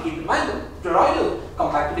something to keep in mind. The toroidal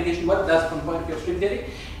compactification, what it does from the point of view of string theory,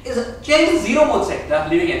 is change the zero mode sector,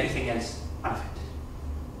 leaving everything else unaffected.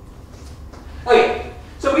 Okay,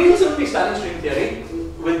 so we will soon be studying string theory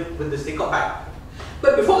with this thing compact.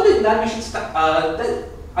 But before doing that, we should start. I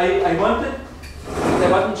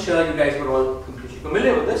wasn't sure you guys were all completely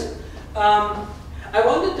familiar with this. I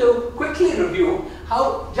wanted to quickly review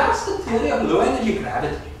how just the theory of low energy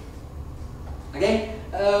gravity, okay,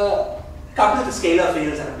 coupled with the scalar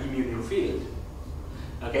fields and a B mu nu field,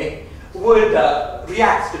 okay, would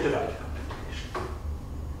react to toroidal compactification.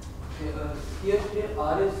 Here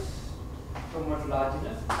R is somewhat large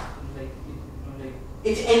enough,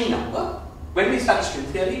 it's any number. When we study string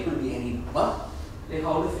theory, it will be any number. Like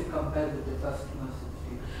how does it compare with the first massive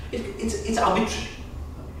field? It's arbitrary.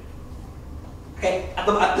 Okay,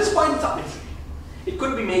 at this point it's arbitrary. It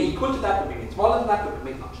could be made equal to that, could be made smaller than that, could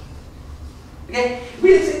be made larger. Okay,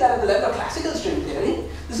 we'll say that at the level of classical string theory,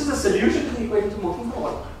 this is a solution to the equation of motion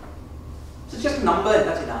forward. So it's just a number and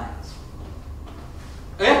that's in ions.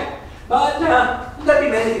 Okay, but there'll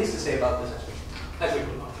be many things to say about this as we go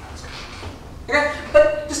on. Okay,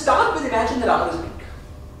 but to start with, imagine that R is big.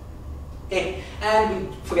 Okay, and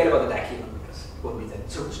we forget about the tachyon because it won't be there.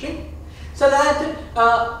 So string. So that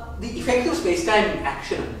the effective space-time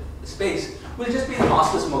action space will just be the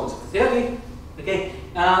massless modes of the theory, okay,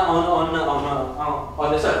 on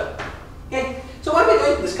the circle. Okay, so what we're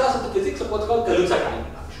going to discuss is the physics of what's called Kaluza time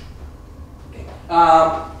reduction. Okay,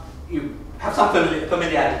 you have some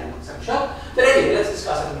familiarity with this, I'm sure. But anyway, let's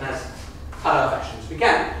discuss it in as thorough fashion as we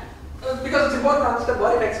can, because it's important to understand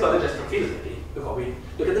what effects Kaluza just from field theory before we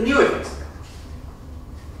look at the new effects.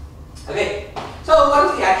 Okay, so what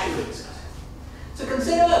is the action we're discussing? So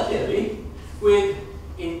consider a theory with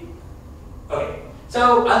okay,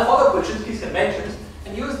 so I'll follow Bolshinsky's conventions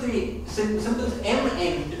and use the symbols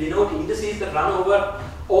Mn to denote indices that run over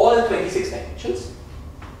all 26 dimensions,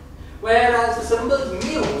 whereas the symbols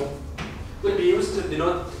mu will be used to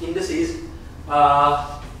denote indices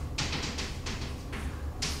that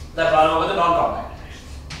run over the non-compact dimensions.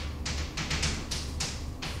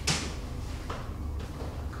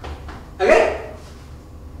 Okay?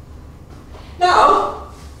 Now,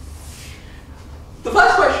 the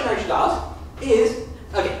first question I should ask is,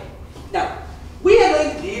 okay, now, we are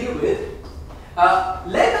going to deal with,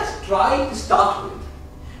 let us try to start with,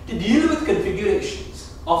 to deal with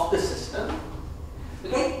configurations of the system,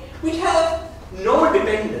 okay, which have no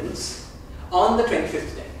dependence on the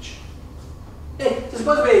 25th dimension. Okay, so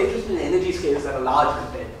suppose we're interested in energy scales that are large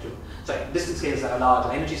compared to, distance scales that are large,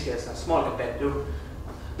 or energy scales that are small compared to,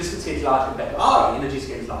 distance scale is large compared to r, energy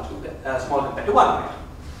scale is large small compared to 1.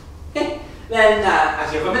 Okay, then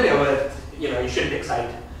as you're familiar with, you shouldn't excite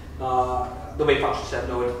the wave functions have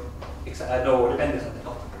no dependence on the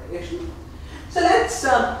configuration. So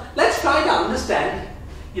let's try to understand,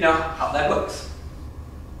 how that works.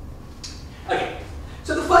 Okay,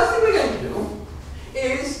 so the first thing we're going to do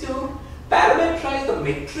is to parameterize the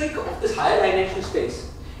metric of this higher dimensional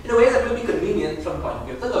space in a way that will be convenient from the point of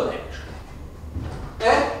view of the low dimension.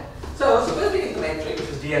 Okay? So suppose we take the metric, which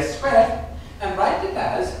is ds squared, and write it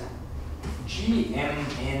as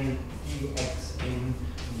gmn dxn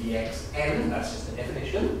dxn, that's just the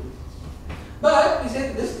definition. But we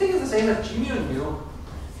said this thing is the same as g mu nu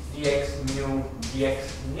dx mu dx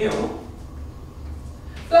nu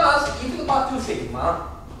plus e to the power 2 sigma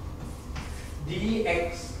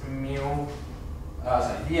dx mu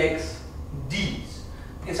dx d's.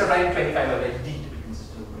 Instead of writing 25, I write d to be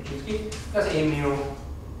consistent with Bolshinsky, plus a mu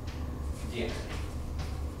dx.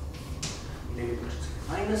 Leave it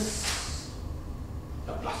minus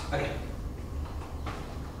no plus. Okay.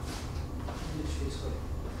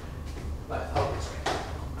 Right, I'll this way.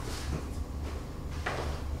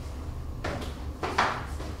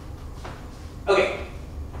 Okay.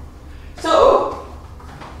 So,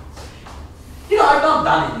 I've not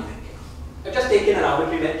done anything here. I've just taken an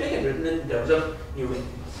arbitrary metric and written it in terms of new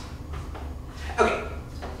variables. Okay.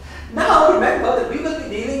 Now remember that we will be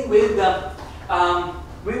dealing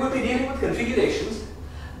with configurations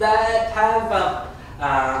that have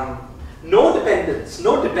no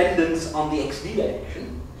dependence on the xd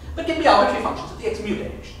direction, but can be arbitrary functions of the x mu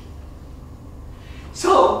direction.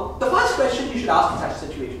 So the first question you should ask in such a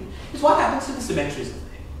situation is what happens to the symmetries of the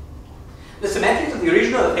thing. The symmetries of the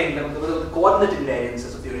original thing, the coordinate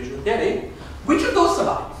invariances of the original theory, which of those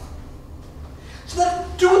survive? So there are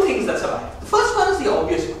two things that survive. The first one is the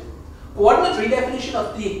obvious one. Coordinate redefinition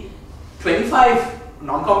of the 25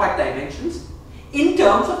 non-compact dimensions in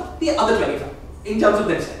terms of the other 25, in terms of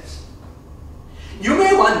themselves. You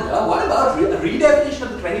may wonder, what about a redefinition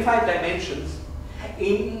of the 25 dimensions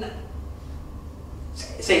in,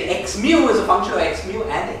 say, x mu is a function of x mu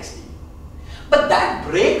and xd. But that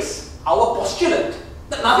breaks our postulate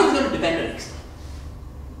that nothing is going to depend on xd.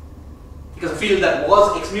 Because a field that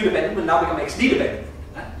was x mu dependent will now become xd dependent.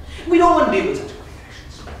 Right? We don't want to deal with such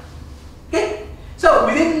configurations. Okay? So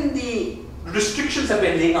within the restrictions that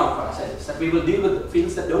we're laying out for ourselves, that we will deal with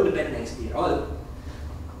fields that don't depend on xd at all,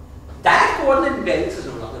 that coordinate invariance is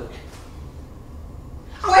no longer there.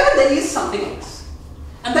 However, there is something else.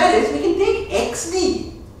 And that is, we can take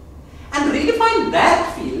xd and redefine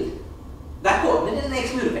that field, that coordinate, in an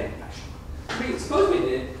x mu dependent fashion. Suppose we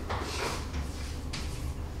did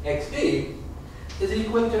xd is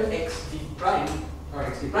equal to xd prime, or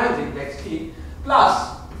xd prime is equal to xd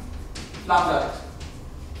plus lambda.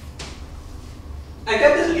 I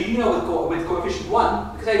kept this linear with coefficient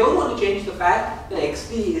 1 because I don't want to change the fact that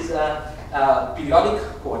xd is a periodic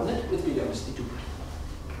coordinate with periodicity 2.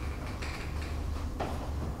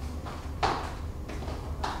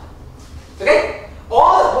 Okay?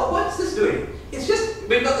 What's this doing? It's just,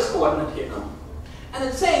 we've got this coordinate here, no? And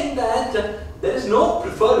it's saying that there is no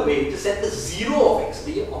preferred way to set the 0 of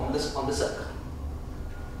xd on the circle.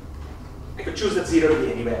 I could choose that 0 to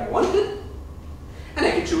be anywhere I wanted, and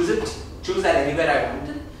I could choose that anywhere I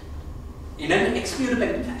wanted in an x mu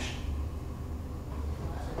dependent fashion.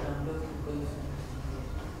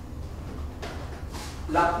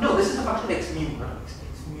 no, this is a function x mu, not x.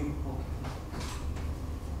 X mu.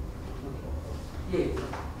 Yeah.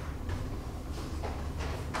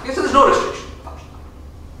 Okay, so there's no restriction to the function.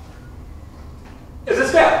 Is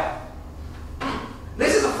this fair?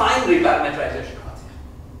 This is a fine reparametrization concept.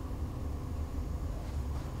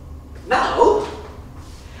 Now,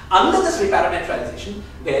 under this reparametrization,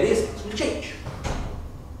 various things will change.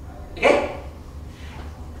 Okay?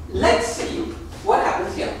 Let's see what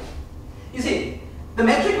happens here. You see, the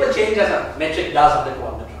metric will change as a metric does under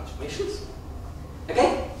coordinate transformations.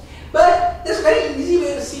 Okay? But there's a very easy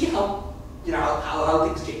way to see how, how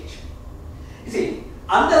things change. You see,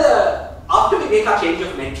 after we make our change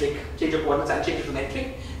of metric, change of coordinates and change of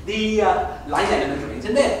metric, the line element remains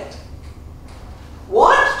invariant.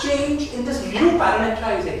 What change in this new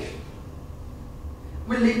parametrization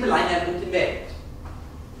will leave the line element invariant?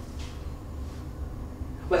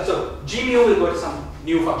 Well, so g mu will go to some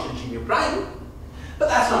new function g mu prime, but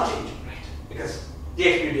that's not changing, right? Because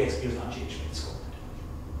dx mu is not changing in this coordinate.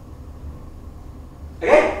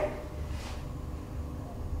 Okay?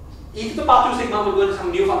 E to the power 2 sigma will go to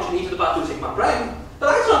some new function e to the power 2 sigma prime, but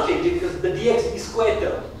that's not changing because the dx squared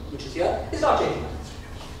term, which is here, is not changing.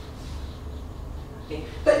 Okay?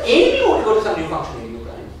 But a mu will go to some new function a mu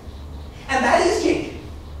prime, and that is changing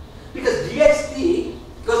because dxt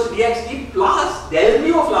goes to dxt plus del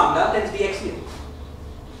mu of lambda times dx mu.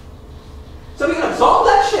 So we can absorb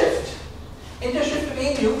that shift into a shift of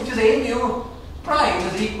a mu, which is a mu prime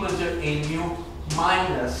is equal to a mu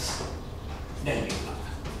minus del mu lambda.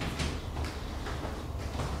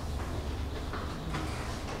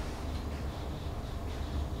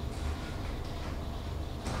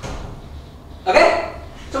 Okay?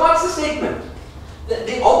 So what's the statement?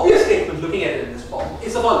 The obvious statement looking at it in this form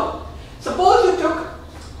is the following. Suppose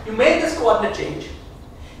you made this coordinate change,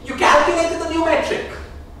 you calculated the new metric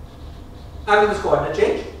under this coordinate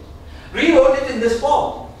change, rewrote it in this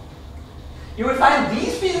form. You will find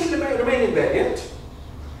these fields remain invariant,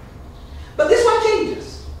 but this one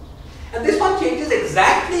changes. And this one changes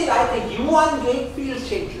exactly like the U1 gauge field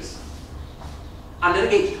changes under the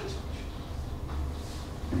gauge transformation.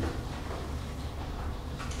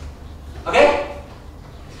 Okay?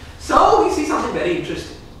 So we see something very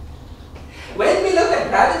interesting. When we look at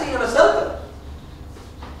gravity on a circle,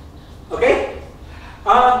 okay,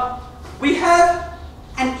 we have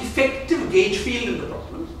an effective gauge field in the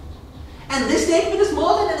problem, and this statement is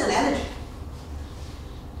more than an analogy.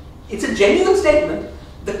 It's a genuine statement.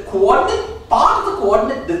 The coordinate, part of the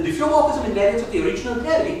coordinate, the diffeomorphism invariance of the original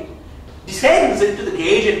theory descends into the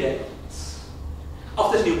gauge invariance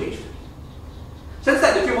of this new gauge field. Since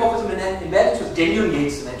that diffeomorphism invariance was genuine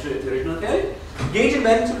gauge symmetry of the original theory, gauge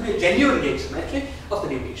invariance will be a genuine gauge symmetry of the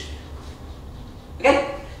new gauge theory.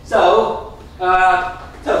 Okay? So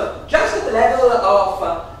just at the level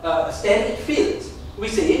of steric fields, we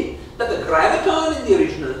see that the graviton in the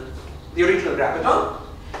original graviton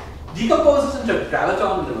decomposes into a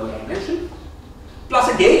graviton in the lower dimension, plus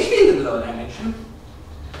a gauge field in the lower dimension,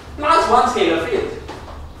 plus one scalar field.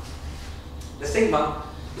 The sigma,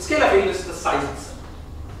 the scalar field is the size itself.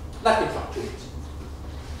 That can fluctuate.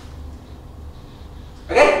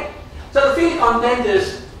 Okay? So the field content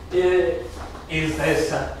is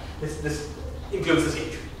this includes this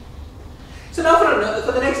gauge field. So now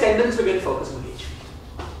for the next sentence we're going to focus on the gauge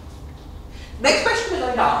field. Next question we're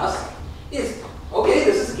going to ask is, okay,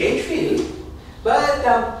 this is a gauge field,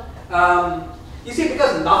 but you see,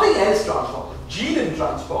 because nothing else transformed, G didn't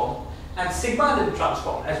transform and sigma didn't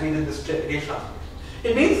transform as we did this gauge transformation.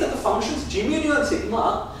 It means that the functions G mu nu and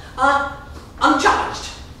sigma are uncharged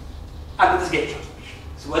under this gauge transformation.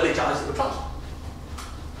 So were they charged, they were transformed.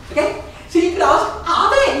 Okay? So you could ask, are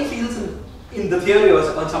there any fields in the theory or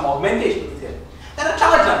on some augmentation of the theory that are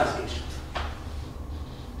charged under this gauge transformation?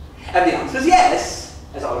 And the answer is yes,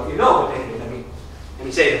 as all of you know, but anyway, let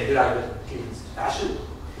me say it and derive it in clean fashion.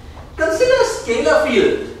 Consider a scalar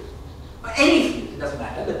field, or any field, it doesn't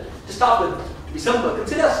matter, but to start with, to be simple,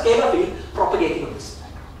 consider a scalar field propagating on this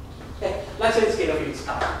background. Okay? Let's say the scalar field is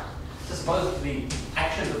star. So suppose the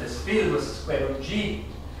action of this field was square root G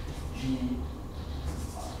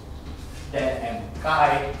del m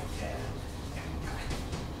chi del m chi.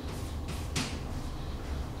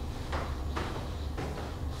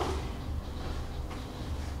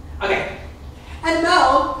 Okay. And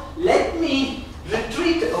now let me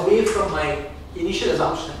retreat away from my initial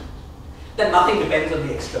assumption that nothing depends on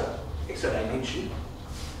the extra dimension.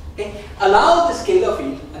 Okay? Allow the scalar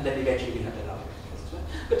field, and then eventually we have to allow it as well.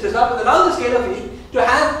 But to start with, allow the scalar field to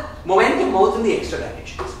have momentum modes in the extra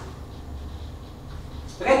dimensions.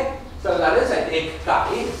 Okay? So that is, I take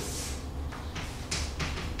chi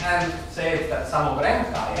and say that sum over m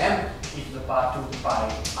chi m e to the power 2 pi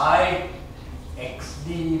I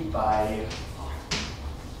xd by r.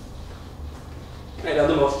 Right, are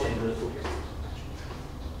the most general Fourier.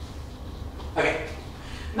 Okay.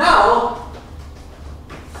 Now,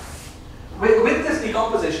 with this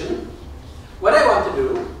decomposition, what I want to do,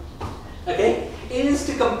 okay, is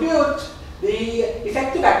to compute the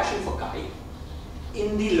effective action for chi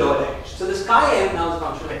in the lower direction. So this chi m now is a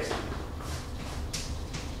function of x.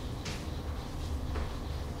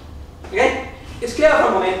 Okay? It's clear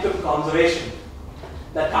from momentum conservation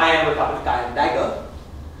that chi m will come with chi m dagger.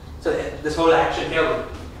 So this whole action here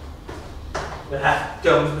will have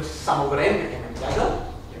terms which sum over m and m dagger.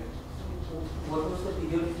 What was the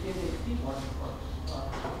periodicity of XT?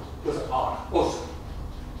 It was r. Oh, sorry.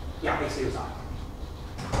 Yeah, xd was r.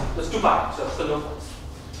 There's 2 pi, so no false.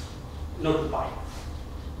 No 2 pi.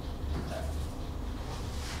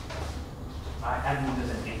 And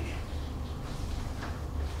there's an end.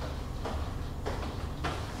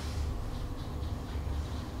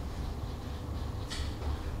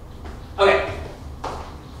 Okay.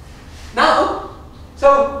 Now,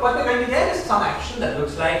 so what we're going to get is some action that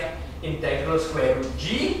looks like integral square root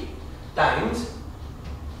g times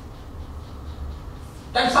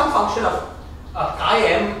some function of chi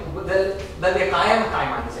m, there'll be a chi m and chi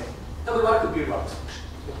minus m. Now we want to compute what this function,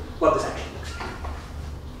 what this action looks like.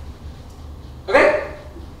 Okay?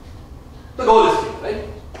 The goal is clear, right?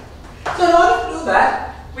 So in order to do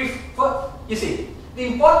that, you see, the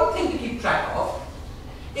important thing to keep track of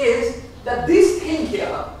is that this thing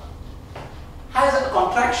here has a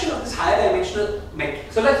contraction of this higher dimensional metric.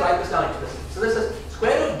 So let's write this down explicitly. So this is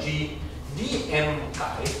square root g dm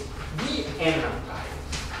chi dn chi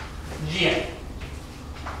gm.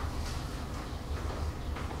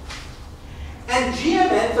 And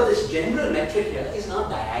gmn for this general metric here is now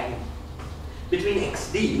diagonal between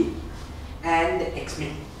xd and x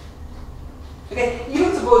min. Okay,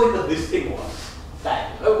 even supposing that this thing was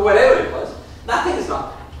diagonal, or whatever it was, nothing is not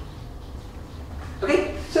diagonal.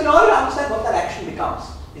 Okay, so in order to understand what that action becomes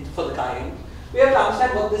for the chi m, we have to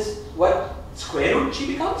understand what square root g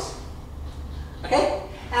becomes. Okay,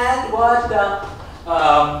 and what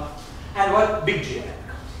big G becomes.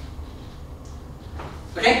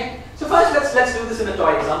 Okay, so first let's do this in a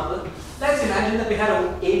toy example. Let's imagine that we had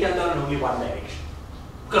a term in only one direction,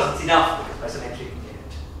 because it's enough, because by symmetry we get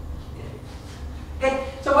it. Okay,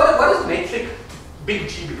 so what does metric big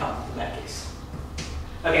G become in that case?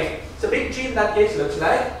 Okay, so big G in that case looks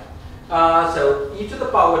like so e to the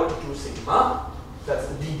power 2 sigma, that's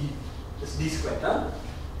the d, this d squared term.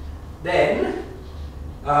 Then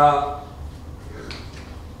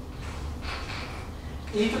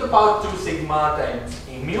e to the power 2 sigma times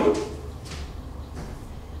a mu,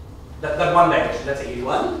 that one direction, that's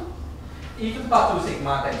a1, e to the power 2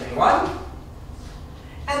 sigma times a1,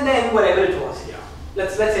 and then whatever it was here.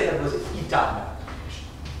 Let's say that was eta in that direction.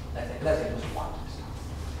 Let's say it was 1.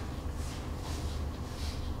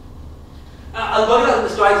 I'll work out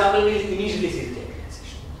this toy example, we'll immediately see the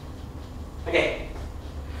generalization. Okay.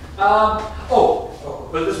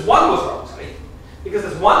 Well, this 1 was wrong, sorry. Because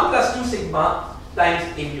this 1 plus 2 sigma times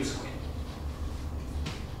a mu squared.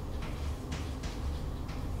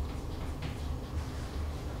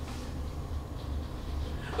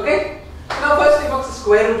 Okay? Now firstly, what's the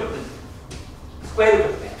square root of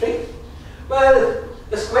the metric? Well,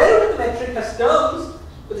 the square root of the metric has terms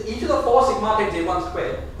with e to the 4 sigma times a1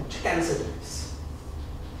 squared, which cancel this.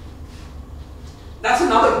 That's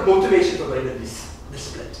another motivation for going to this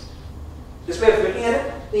split. This way of looking at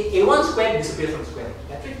it, the a1 squared disappears from the square root of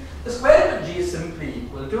the metric. The square root of g is simply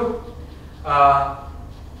equal to,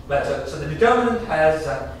 so the determinant has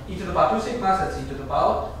e to the power 2 sigma, so that's e to the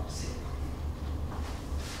power sigma,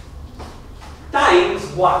 times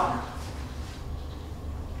 1.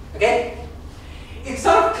 Okay? It's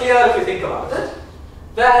sort of clear if you think about it,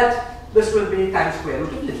 that this will be times square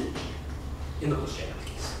root of little g in the most general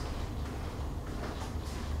case.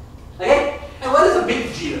 Okay? And what does a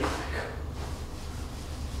big G look like?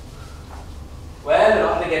 Well, in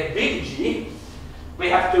order to get big G, we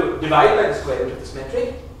have to divide by the square root of this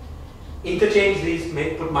metric, interchange these,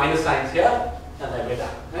 put minus signs here, and then we're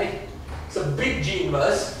done, right? So big G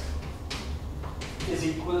inverse is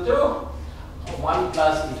equal to 1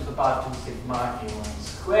 plus e to the power 2 sigma a1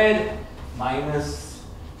 squared minus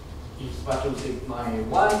e to the power 2 sigma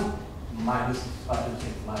a1 minus e to the power 2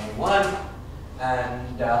 sigma a1 and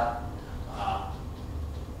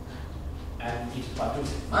e to the power 2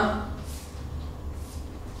 sigma.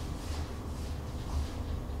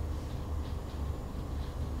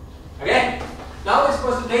 Okay, now we're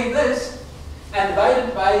supposed to take this and divide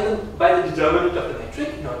it by the determinant of the metric.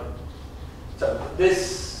 No. So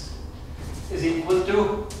this is equal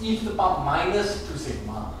to e to the power minus 2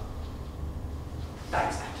 sigma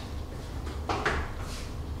times that.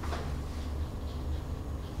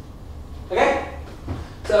 Okay?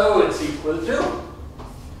 So it's equal to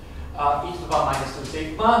e to the power minus 2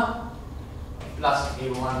 sigma plus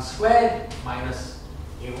a1 squared minus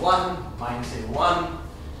a1 minus a1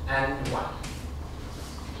 and 1.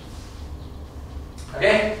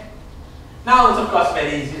 Okay? Now it's of course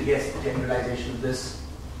very easy to guess the generalization of this.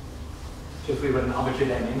 So if we were in arbitrary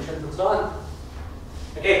dimensions and so on.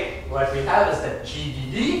 Okay, what we have is that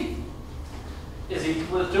GDD is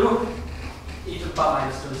equal to e to the power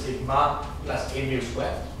minus 2 sigma plus a mu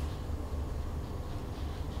squared.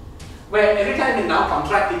 Where every time we now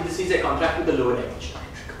contract indices, I contract with the lower dimension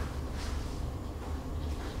metric.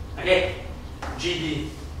 Okay, GD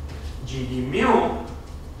mu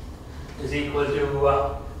is equal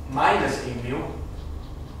to minus a mu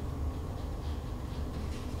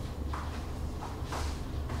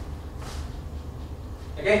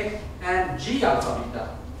okay, and G alpha beta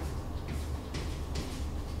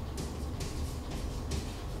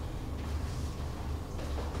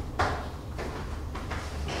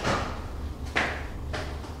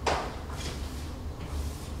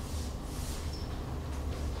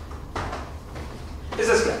this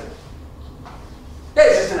is clear. This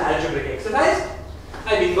is just an algebraic exercise.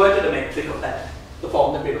 I've inverted a metric of that, the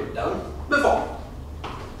form that we wrote down before.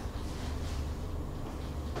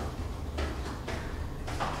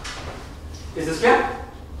 Is this clear?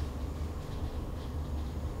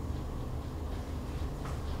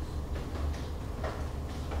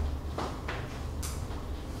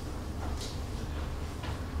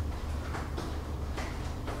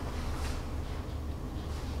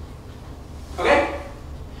 Okay?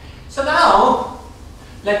 So now,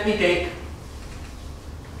 let me take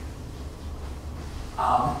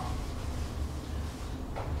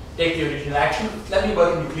the original action. Let me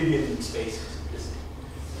work in Euclidean space.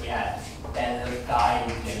 We have del chi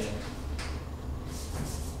del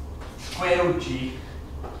square root g,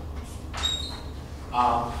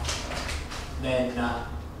 then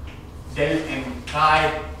del m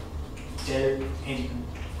chi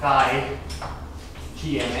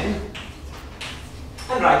gmn,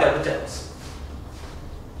 and write out the terms.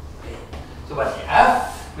 Okay. So what we have,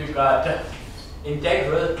 we've got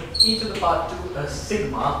integral e to the power 2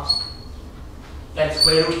 sigma times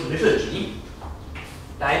square root little g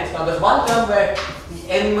times, now there's one term where the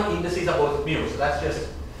m indices are both mu, so that's just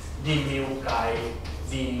d mu chi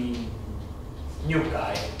d nu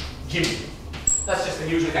chi g mu. That's just the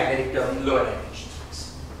usual kinetic term in lower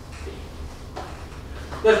dimensions.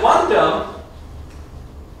 There's one term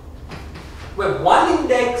where one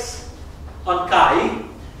index on chi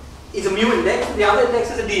is a mu index and the other index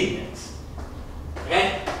is a d index.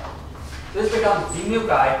 Okay? This becomes d mu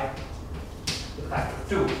chi to the factor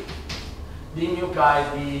of 2. D mu chi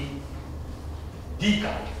d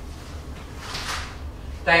chi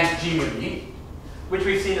times g mu d, which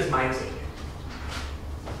we've seen as minus 8.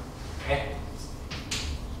 Okay?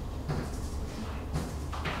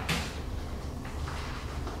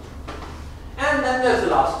 And then there's the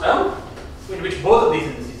last term, in which both of these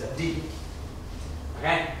indices are d.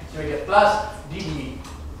 Okay? So we get plus dd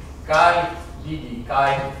chi dd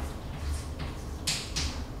chi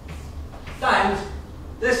times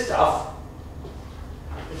this stuff,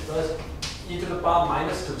 which was e to the power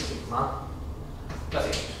minus 2 sigma plus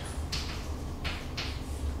 8.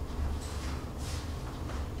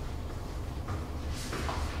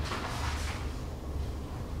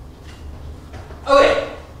 Okay,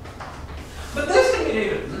 but this can be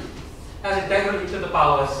rewritten as integral e to the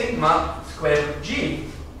power sigma square root g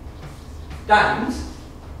times,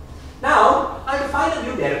 now I define a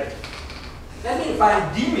new derivative. Let me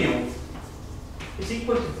define d mu is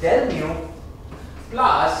equal to del mu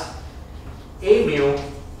plus a mu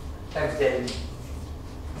times del g.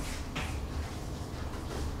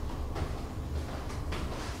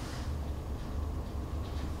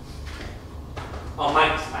 Or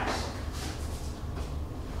minus.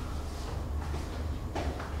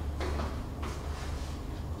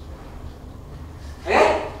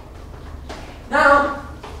 Okay? Now,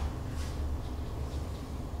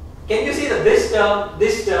 can you see that this term,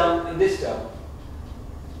 and this term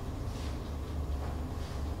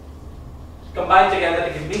combined together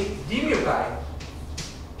to give me d mu chi,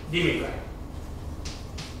 d mu chi.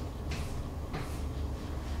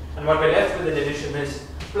 And what we're left with in addition is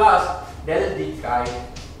plus del d chi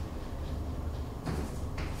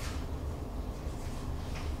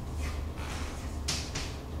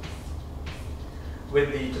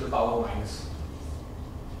with d to the power minus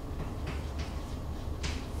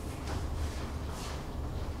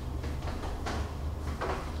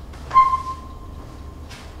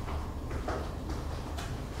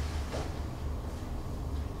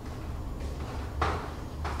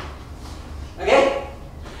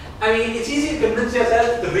I mean, it's easy to convince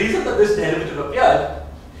yourself the reason that this derivative appeared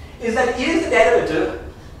is that it is the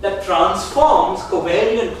derivative that transforms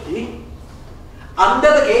covariantly under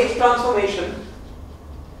the gauge transformation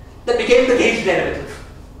that became the gauge derivative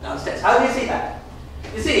downstairs. How do you see that?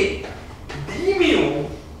 You see, d mu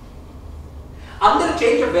under a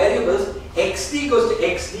change of variables, xt goes to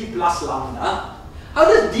xt plus lambda. How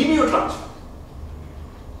does d mu transform?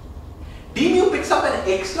 D mu picks up an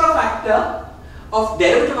extra factor of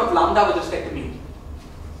derivative of lambda with respect to mu.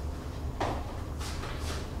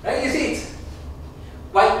 Right? You see, it's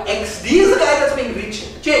while xd is the guy that's being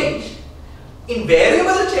changed, in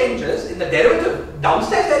variable changes, in the derivative,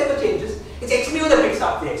 downstairs derivative changes, it's x mu that picks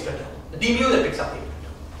up the extra term, the d mu that picks up the extra term.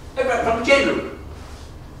 From the chain rule.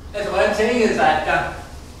 And so what I'm saying is that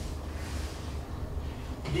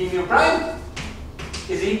d mu prime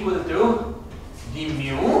is equal to d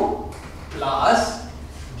mu plus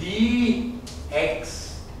dx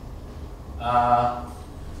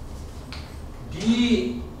d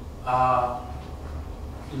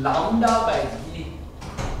lambda by d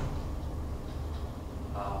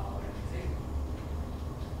what did I say?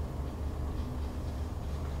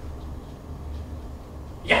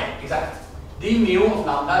 Yeah, exactly. D mu of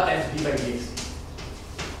lambda times d by dx.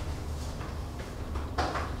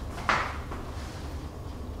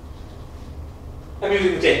 I'm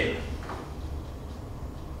using the chain rule.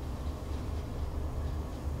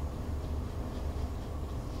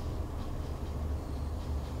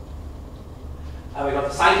 And we got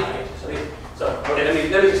the sign right. Sorry. So okay, let me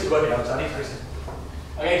just work it out. Sorry.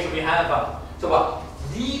 Okay, so we have so what?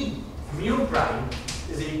 D mu prime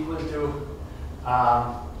is equal to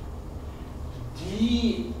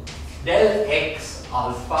d del x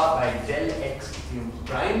alpha by del x mu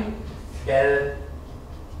prime del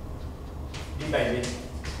d by d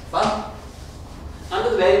alpha. Under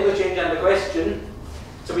the variable change under question,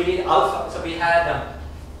 so we need alpha. So we had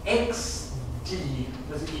xd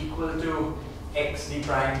was equal to xd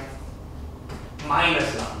prime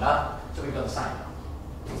minus lambda. So we got the sign now.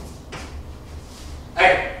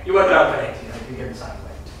 Okay, you worked it out correctly, right? You get the sign right.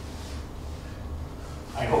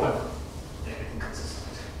 I hope I'm everything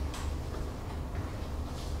consistent.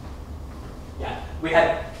 Yeah, we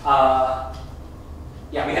had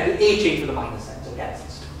the a change with the minus sign, so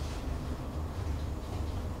cancels.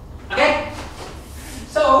 Okay?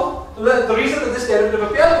 So the reason that this derivative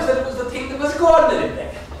appeared was that it was the thing that was coordinated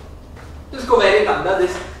there. This covariant under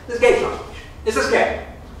this gauge transformation. It's a square.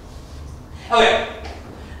 Okay.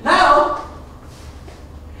 Now,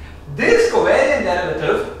 this covariant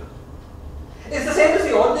derivative is the same as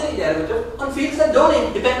the ordinary derivative on fields that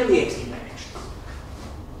don't depend on the xt directions.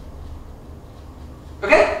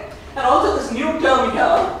 Okay? And also this new term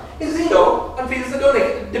here is 0 on fields that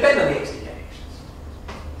don't depend on the xt directions.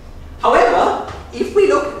 However, if we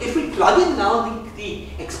plug in now the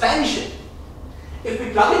expansion, if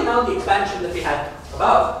we plug in now the expansion that we had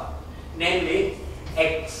above, namely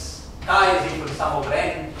x chi is equal to sum over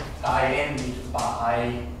n, chi n e to the power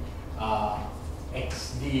I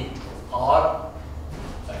xd r,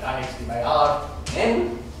 sorry, I xd by r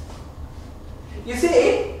n, you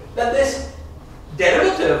see that this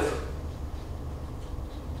derivative,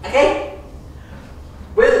 okay,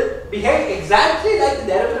 will behave exactly like the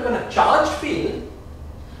derivative in a charged field,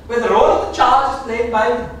 where the role of the charge is played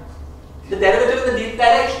by the derivative in the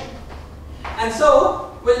direction, and so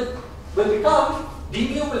will become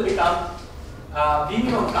d mu will become d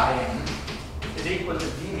mu of chi n is equal to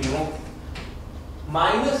d mu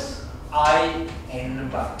minus I n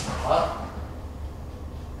by r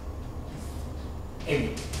m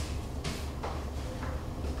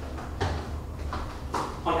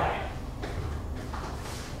on chi n.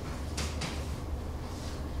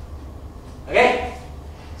 Okay,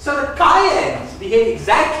 so the chi n's behave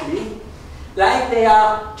exactly like they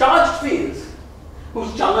are charged fields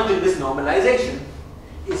whose charge in this normalization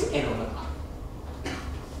is n over r.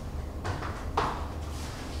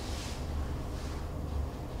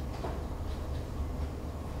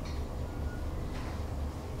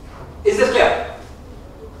 Is this clear?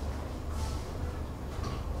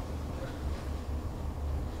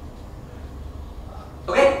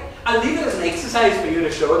 Okay, I'll leave it as an exercise for you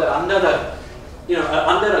to show that under the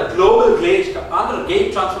under a global gauge, under a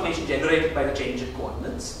gauge transformation generated by the change in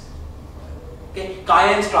coordinates, okay,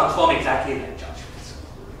 chi n's transform exactly like charge fields.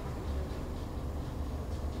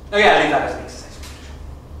 Okay, I'll leave that as an exercise for you to show.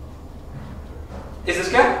 Is this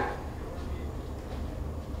clear?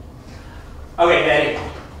 Okay, there you go.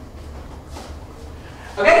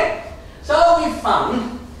 Okay, so we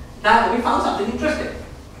found something interesting.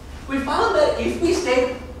 We found that if we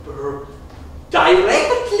stay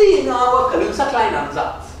directly in our Kaluza-Klein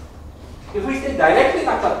ansatz, if we stay directly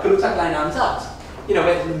like what Kaluza-Klein ansatz, you know,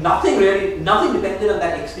 with nothing dependent on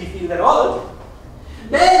that XP field at all,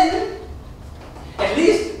 then at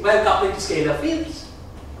least we're coupling to scalar fields.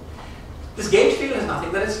 This gauge field has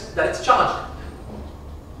nothing that it's charged.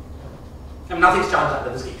 And nothing's charged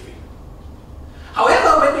under this gauge field.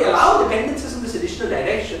 However, when we allow dependencies in this additional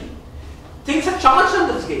direction, things are charged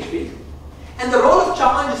under this gauge field, and the role of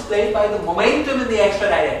charge is played by the momentum in the extra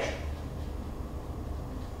direction.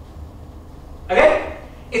 Okay?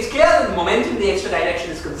 It's clear that the momentum in the extra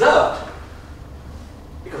direction is conserved,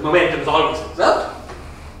 because momentum is always conserved.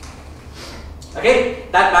 Okay?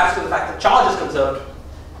 That maps to the fact that charge is conserved,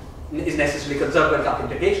 is necessarily conserved when coupling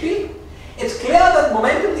to gauge field. It's clear that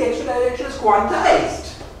momentum in the extra direction is quantized.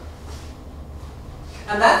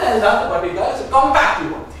 And that tells us that what we've got is a compact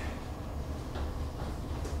loop.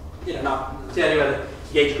 You know, now theory where the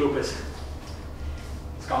gauge group is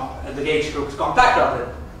compact rather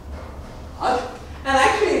than large. And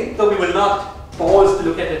actually, though we will not pause to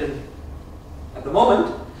look at it at the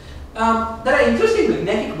moment, there are interesting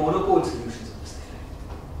magnetic monopole solutions of this theory.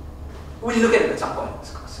 We'll look at it at some point in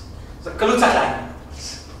this course. So Kaluza-Klein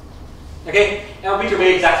monopoles. Okay, now which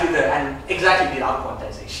obey exactly the out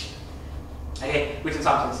quantization. Okay, which in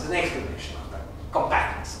some sense is an explanation of the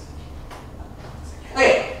compactness.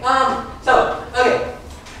 Okay, that's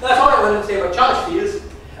all I wanted to say about charge fields.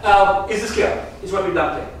 Is this clear? Is what we've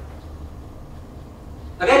done today.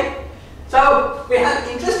 Okay, so we have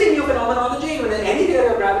interesting new phenomenology with any theory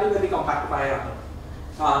of gravity where we compactify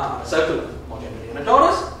a circle, more generally in a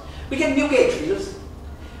torus. We get new gauge fields.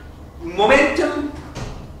 Momentum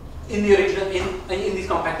in the original in these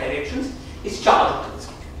compact directions is charged to this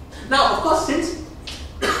gauge field. Now, of course, since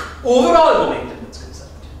overall momentum is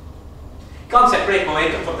conserved, you can't separate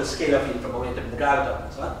momentum from the scalar field from momentum in the graviton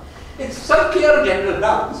and so on. It's so clear on general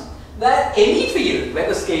grounds that any field,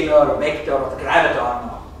 whether scalar or vector or the graviton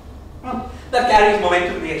that carries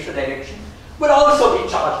momentum in the extra direction, will also be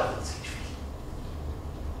charged under this gauge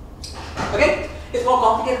field. Okay? It's more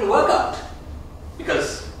complicated to work out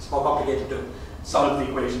because it's more complicated to solve the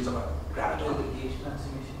equations of a graviton. Gauge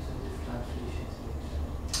transformations and diff transformations.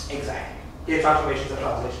 Exactly. Gauge transformations are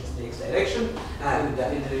translations in the x direction and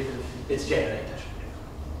it's generated.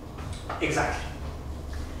 Exactly.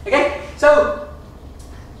 Okay? So,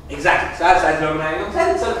 exactly. So as Logan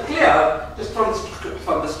said, it's sort of clear just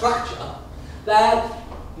from the structure that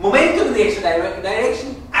momentum in the extra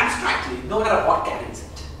direction, abstractly, no matter what carries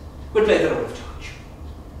it, will play the role of charge.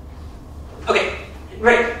 Okay,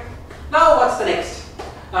 great. Now what's the next?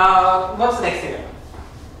 What's the next thing I want?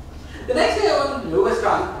 The next thing I want to do was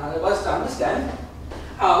to understand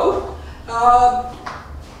how.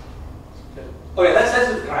 Okay, let's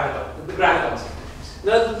do the graviton. The graviton sequence.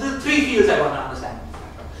 The three fields I want to understand.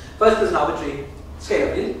 First is an arbitrary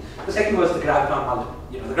scalar field. The second was the graviton multiple.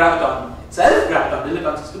 You know, the graviton itself, graviton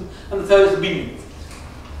dilettante system, and the third is the beam field.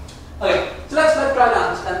 Okay, so let's try to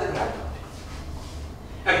understand the graviton.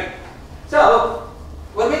 Okay, so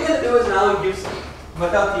what we're going to do is now use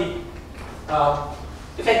work out the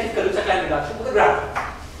effective Kaluza-Klein reduction to the graviton.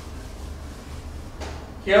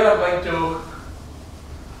 Here I'm going to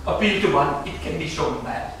appeal to one. It can be shown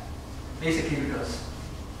that basically because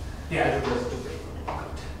the algebra is too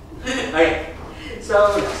big. Okay, so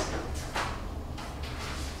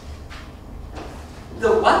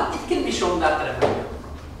the one it can be shown that I'm going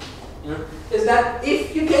to do is that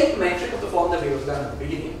if you take the metric of the form that we have done at the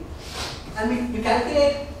beginning and we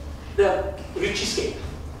calculate the Ricci scale,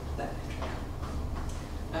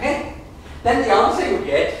 okay, then the answer you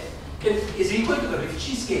get is equal to the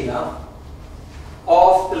Ricci scalar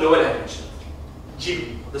of the lower dimension,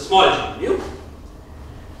 G, the small g mu,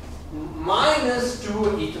 minus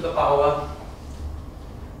 2e to the power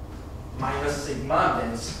minus sigma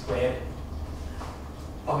then squared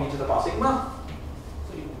of e to the power sigma.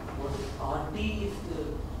 So you want RD if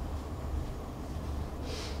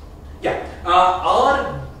the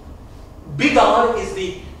R, big R is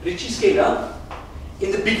the Ricci scalar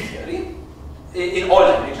in the big theory in all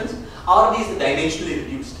dimensions. RD is the dimensionally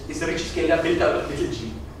reduced. It's the Ricci scalar built out of little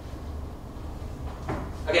g.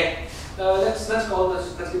 Okay, let's call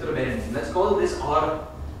this. Let's give it a better name. Let's call this R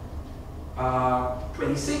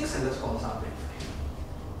 26 and let's call this R 25.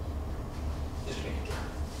 Just to make it clear.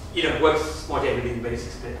 You know, it works more generally in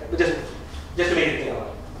basic split, but just to make it clear.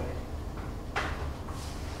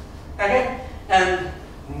 Okay, and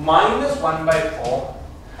minus 1 by 4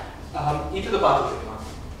 e to the power of sigma.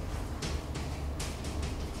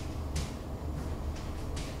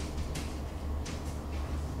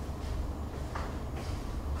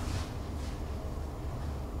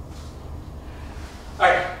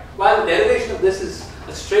 Alright, while the derivation of this is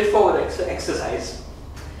a straightforward exercise.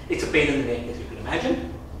 It's a pain in the neck, as you can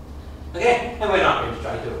imagine. Okay, and we're not going to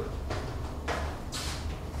try to.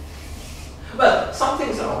 Well, some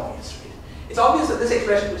things are obvious, right? It's obvious that this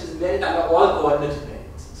expression, which is invalid under all coordinate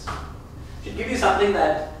invariances, should give you something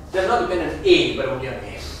that does not depend on A, but only on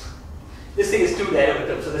F. This thing is 2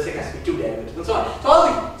 derivatives, so this thing has to be 2 derivatives, and so on. So all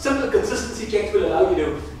the simple consistency checks will allow you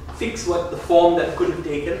to fix what the form that could have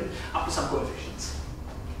taken up to some coefficients.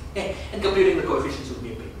 Okay? And computing the coefficients would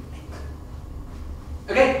be a pain.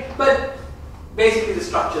 Okay, but basically the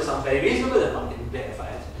structure sounds very reasonable and one can verify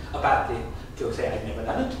it. Apparently, to say I've never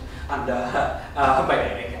done it under by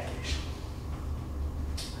direct calculation.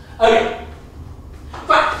 Okay,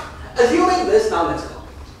 fine. Assuming this, now let's go.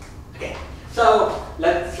 Okay, so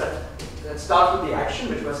let's start with the action,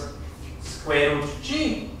 which was square root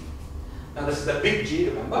g. Now this is the big G,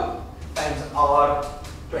 remember, times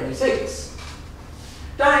R26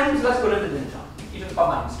 times, let's put it in the term, e to the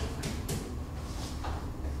power minus 2.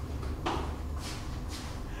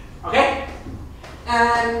 Okay,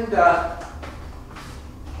 and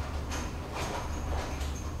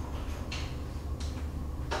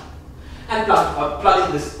plug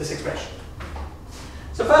in this expression.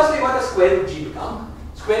 So firstly, what does square root g become?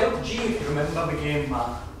 Square root g, if you remember, became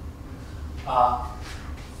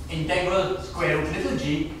integral square root little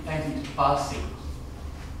g times e to the power sigma.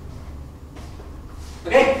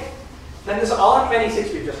 Okay, then this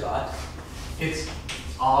R26 we just got, it's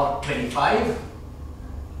R25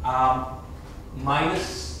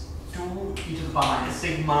 minus 2 e to the power minus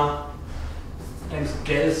sigma times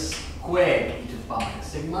del squared e to the power minus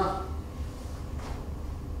sigma.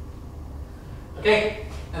 Okay,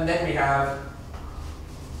 and then we have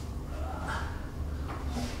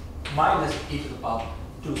minus e to the power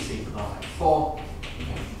 2 sigma by 4.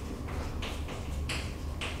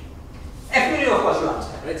 FPD, of course, you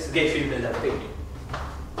understand, right? It's the gauge field builder FPD.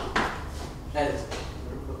 That is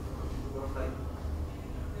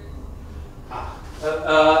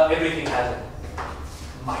everything has a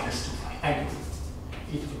minus 2 phi. Thank you.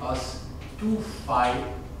 E to the power 2 phi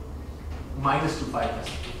minus 2 phi plus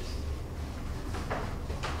 2.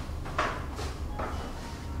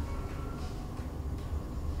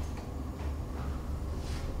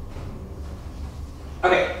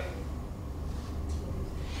 Okay.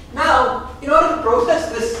 Now, in order to process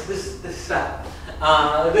this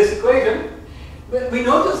equation, we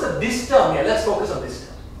notice that this term here. Let's focus on this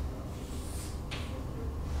term.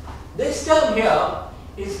 This term here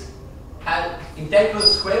is an integral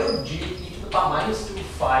square root g e to the power minus 2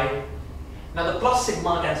 phi. Now the plus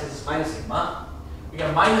sigma cancels this minus sigma. We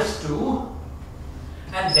get minus 2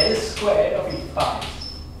 and del square of e to the power minus.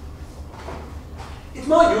 It's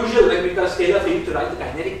more usual when we got scalar field to write the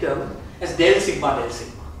kinetic term as del sigma del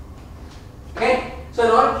sigma. Okay? So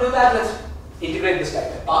in order to do that, let's integrate this guy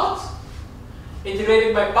by parts.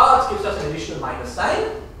 Integrating by parts gives us an additional minus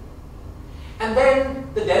sign. And then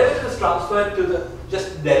the derivative is transferred to the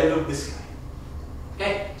just derivative of this guy.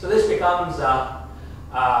 Okay? So this becomes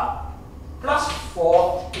plus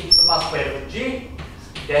 4 e to the power square root g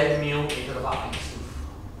del mu e to the power minus 2.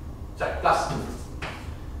 Sorry, plus 2.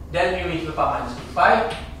 Del mu e to the power minus 2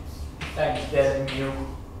 phi times del mu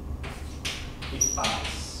e to the power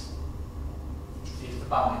minus e to the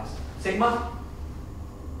power minus sigma.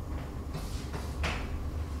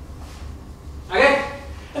 Okay?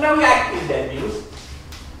 And now we act these del mu's.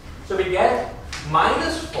 So we get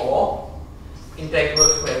minus 4 integral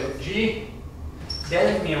square root g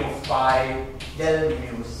del mu phi del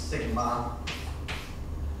mu sigma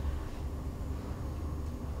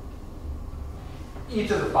e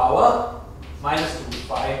to the power minus 2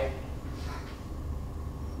 phi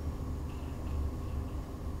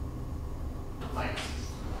minus.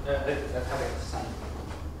 Let's have a sign.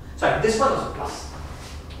 Sorry, this one was a plus.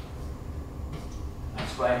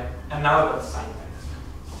 That's why. And now I've got the sign minus.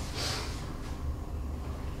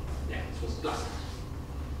 Yeah, this was plus.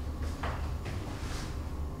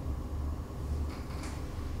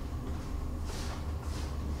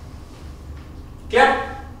 Clear?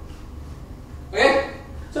 Okay?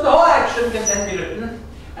 So the whole action can then be written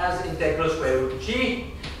as integral square root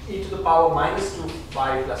g e to the power minus 2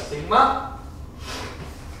 phi plus sigma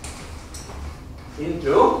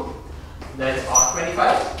into, there's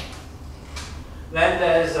R25, then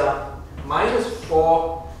there's minus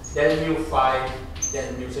 4 del mu phi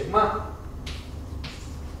del mu sigma,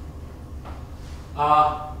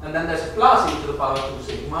 and then there's a plus e to the power 2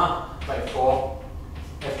 sigma by 4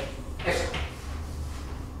 f.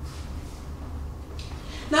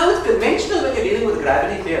 Now it's conventional when you're dealing with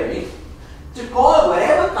gravity theory to call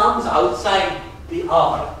whatever comes outside the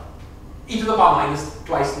R e to the power minus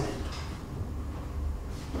twice the delta.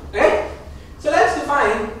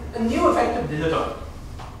 dilaton.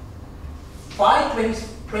 Phi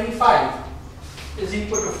 25 is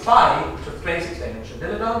equal to phi, which is 26 dimensional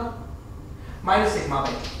dilaton, minus sigma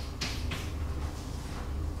by 2.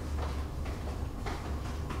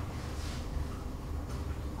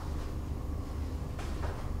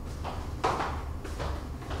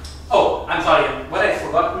 Oh, I'm sorry, what I've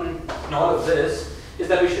forgotten in all of this is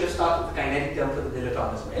that we should have started with the kinetic term for the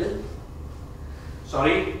dilaton as well.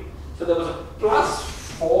 Sorry. So there was a plus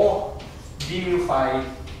 4 d mu phi,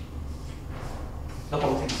 the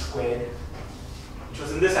whole thing squared, which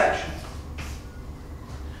was in this action.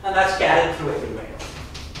 And that's carried through everywhere.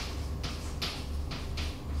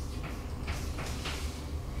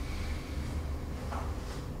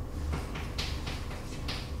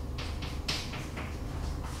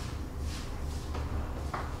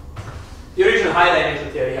 The original high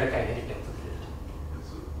dimensional theory had a kinetic term for the dilaton.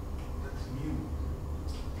 So that's mu.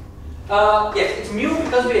 Yes, it's mu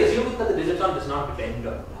because we assume that the dilaton does not depend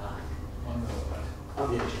on the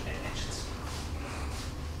original dimensions.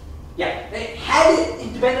 Yeah, had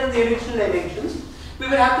it depended on the original dimensions, we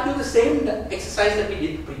would have to do the same exercise that we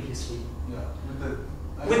did previously. Yeah,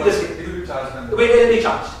 With this. It will be charged and It will be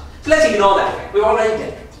charged. So let's ignore that effect. We've already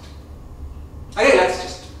dealt with it. Okay, let's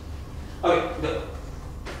just. Okay, good.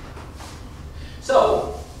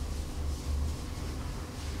 So,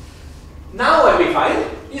 now what we find,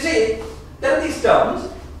 you see, there are these terms.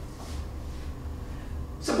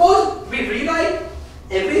 Suppose we rewrite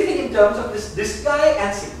everything in terms of this guy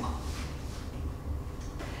and sigma.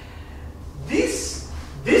 This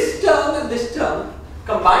term and this term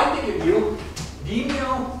combine to give you d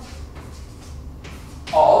mu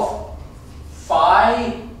of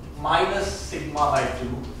phi minus sigma by 2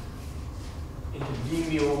 into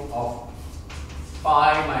d mu of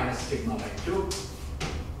phi minus sigma by 2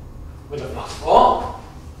 with a plus 4.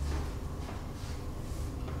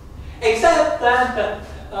 Except that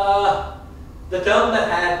the term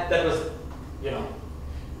that was,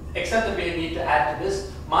 except that we need to add to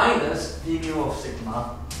this minus d mu of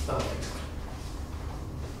sigma, the whole thing.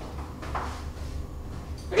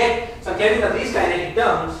 Okay, so I'm telling you that these kinetic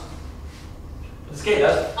terms, the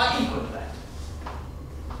scalars, are equal to that.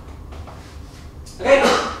 Okay,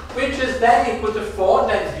 which is then equal to 4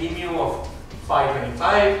 times d mu of phi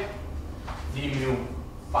 25, d mu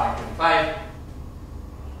phi 25,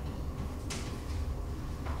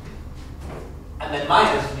 and then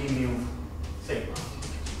minus d mu sigma.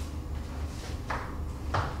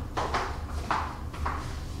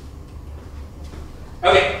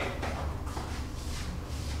 Okay.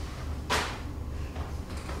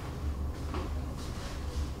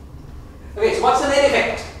 Okay, so what's the net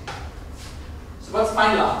effect? So what's the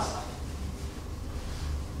final answer?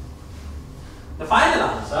 The final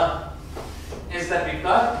answer is that we've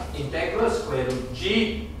got integral square root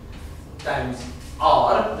g times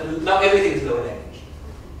r, now everything is lower dimension.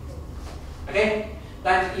 Okay?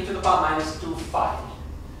 Times e to the power minus 2 phi.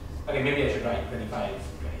 Okay, maybe I should write 25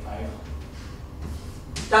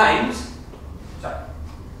 times, times,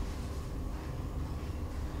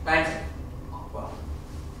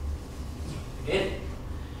 again,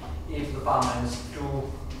 e to the power minus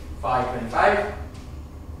 2 phi 25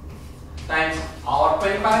 times r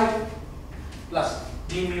 25 plus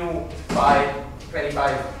d mu phi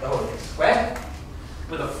 25 the whole thing squared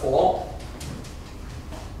with a 4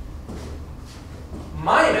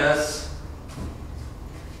 minus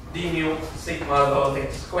d mu sigma the whole thing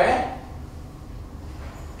squared.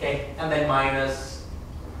 Okay, and then minus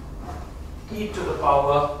e to the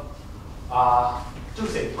power 2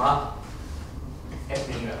 sigma f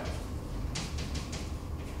mu.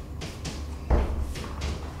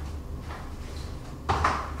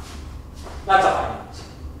 That's a final answer.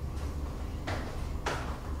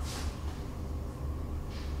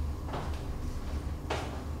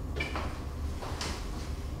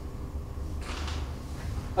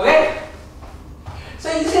 Okay? So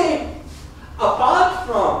you see, apart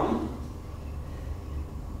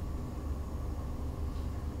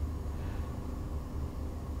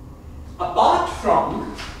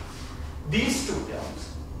from these two terms,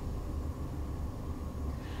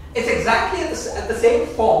 it's exactly at the same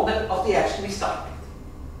form of the action we started with.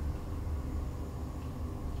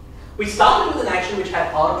 We started with an action which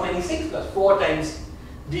had R26 plus 4 times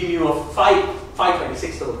d mu of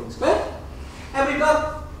 526 the whole thing squared, and we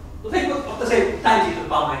got the thing of the same times e to the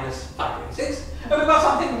power minus 526, and we got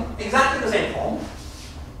something exactly the same form.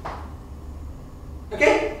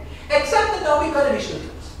 Okay? Except that now we've got additional terms.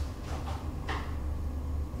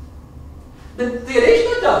 The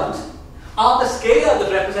additional terms are the scalar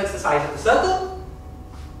that represents the size of the circle,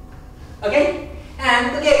 okay,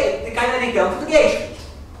 and the kinetic term for the gauge field.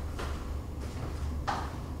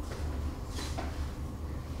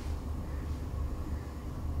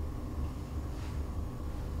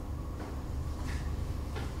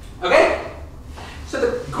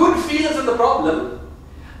 fields in the problem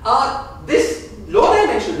are this low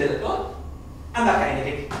dimensional dilaton and the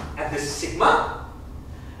kinetic at this sigma.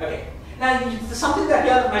 Okay. Now, there's something that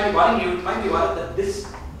here might be worrying you. It might be worried that these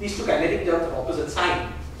two kinetic terms are opposite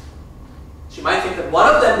sign. So you might think that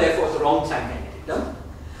one of them, therefore, is the wrong sign kinetic term.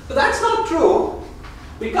 But that's not true,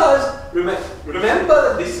 because remember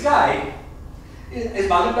that this guy is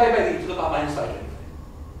multiplied by the e to the power minus 525.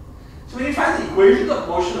 So when you find the equation of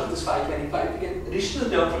motion of this 525, you get an additional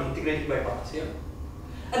term from integrating by parts here.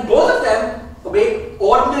 And both of them obey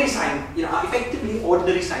ordinary sign, effectively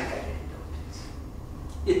ordinary sign kinetic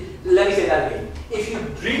terms. Let me say that again. If you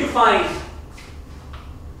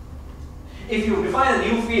define a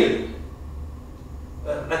new field,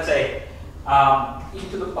 let's say e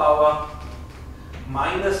to the power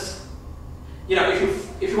minus,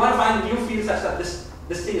 if you want to find a new field such that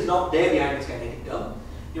this thing is not there behind this kinetic term,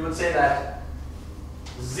 you would say that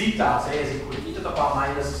zeta, say, is equal to e to the power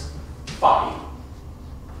minus 5.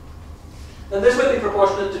 Then this will be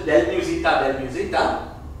proportional to del mu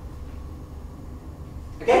zeta.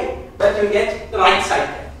 Okay? But you get the right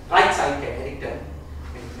side kinetic term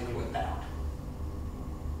when you work that out.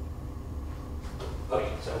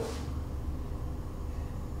 Okay, so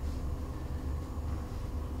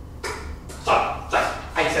sorry,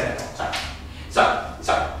 I said that wrong.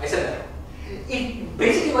 Sorry, I said that wrong.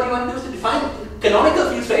 Basically what you want to do is to define canonical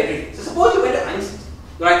fields for everything. So suppose you went to Einstein,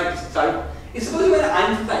 suppose you went to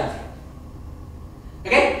Einstein.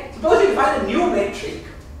 Okay? Suppose you define a new metric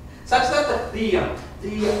such that the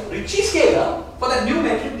Ricci scalar for that new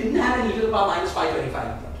metric didn't have an e to the power minus 525 in front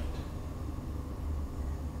of it.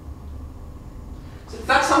 So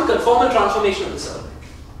that's some conformal transformation of the surface.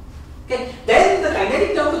 Okay? Then the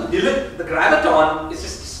kinetic term for the graviton is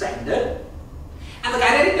just standard, and the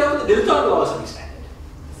kinetic term for the dilaton will also be standard.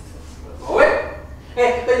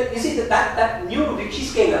 Okay? But you see that new Ricci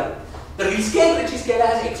scalar, the rescaled Ricci scalar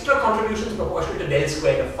has extra contributions proportional to del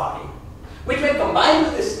squared of phi, which when combined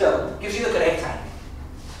with this term gives you the correct sign.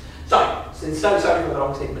 Sorry for the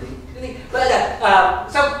wrong statement. But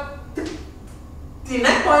so the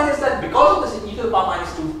net point is that because of this e to the power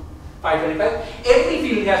minus 2, 525, every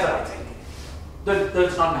field has the right sign. Though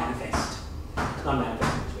it's not manifest. It's not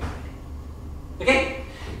manifest in this way. Okay?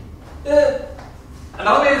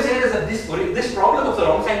 Another way to say it is that this problem of the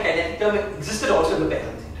wrong sign kinetic term existed also in the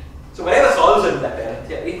parent theory. So whatever solves it in that parent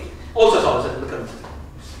theory also solves it in the current theory.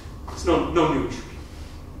 It's no new issue.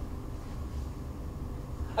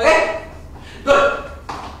 Okay? Good.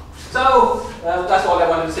 So that's all I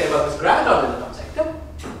wanted to say about this graviton dilaton sector.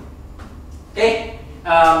 Okay?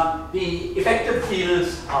 The effective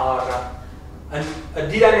fields are a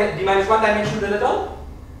d minus 1 dimensional dilaton,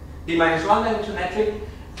 d minus 1 dimensional metric,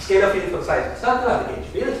 scalar field for the size of the circle, and the gauge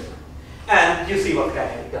field. And you see what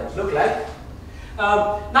kinetic terms look like.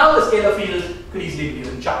 Now the scalar field could easily be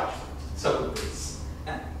given charge, circle base.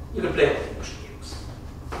 And you can play with the motion games.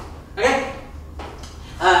 Okay?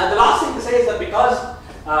 The last thing to say is that because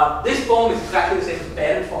this form is exactly the same as the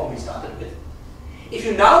parent form we started with, if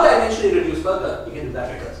you now dimensionally reduce further, you can do that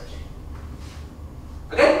recursively.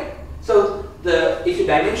 Okay? So if you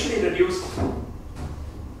dimensionally reduce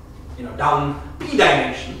down p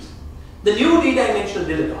dimensions, the new d-dimensional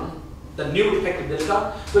dilaton, the new effective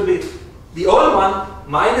dilaton, will be the old one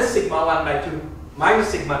minus sigma 1 by 2, minus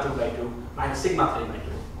sigma 2 by 2, minus sigma 3 by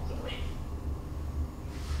 2 all the way.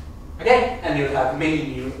 Okay? And you'll have many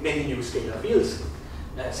new scalar fields,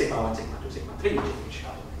 sigma 1, sigma 2, sigma 3, which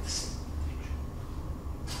are like this.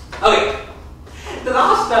 Okay. The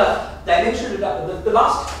last dimension, the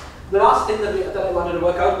last thing that I wanted to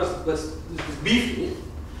work out was this B field.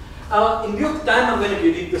 In view of the time, I'm going to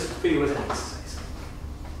delete this for you as an exercise.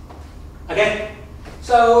 Okay?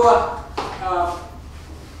 So,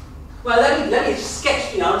 well, let me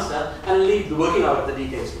sketch the answer and leave the working out of the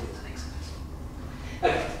details for you as an exercise.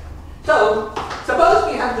 Okay. So, suppose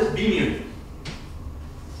we have this B mu.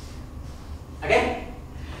 Okay?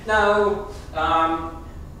 Now,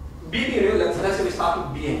 B mu, let's say we start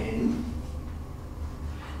with B and N.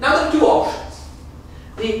 Now there are two options.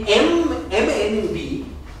 The Mn in B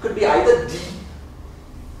could be either D,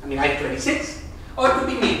 height 26, or it could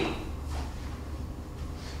be mu.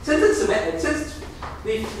 Since the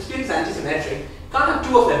field is antisymmetric, you can't have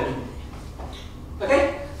two of them being D. Okay?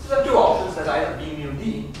 So there are two options. There's either B mu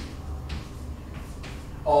D,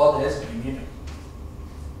 or there's B mu.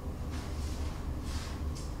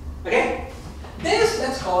 Okay? This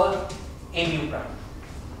let's call A mu prime.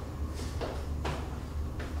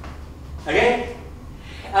 Okay?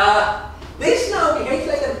 This now behaves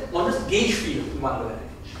like an almost gauge field in one lower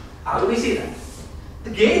range. How do we see that? The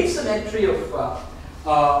gauge symmetry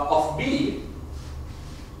of B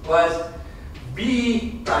was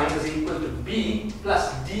B prime is equal to B plus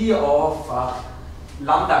D of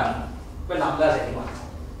lambda mu, where lambda is any one form.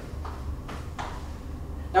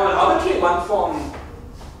 Now an arbitrary one form,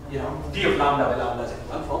 D of lambda where lambda is any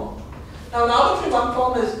one form. Now an arbitrary one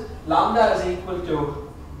form is lambda is equal to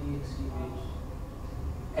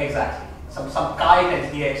exactly some chi times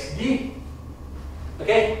dxd,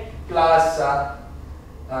 okay, plus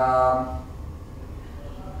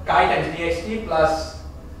chi times dxt plus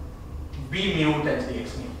b mu times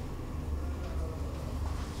dx mu.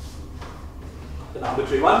 An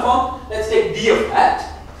arbitrary one form. Let's take d of that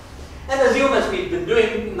and assume, as we've been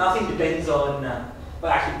doing, nothing depends on.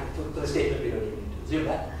 Well, actually, for the statement we don't even need to assume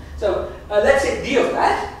that. So let's say d of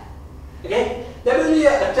that. Okay, there will be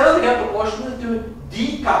a term here proportional to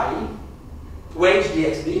d chi wedge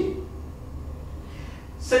dxd.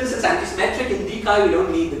 Since it's antisymmetric in d chi, we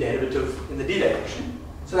don't need the derivative in the d direction.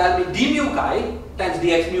 So that will be d mu chi times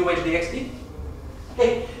dx mu wedge dxd.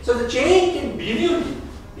 Okay, so the change in b mu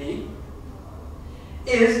d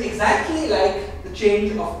is exactly like the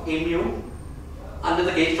change of a mu under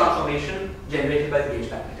the gauge transformation generated by the gauge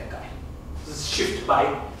parameter chi. This is shift by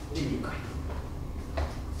d mu chi.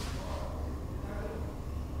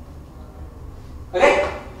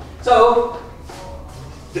 Okay, so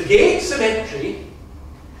the gauge symmetry,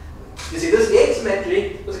 you see this gauge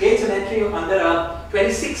symmetry was gauge symmetry under a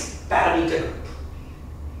 26 parameter group.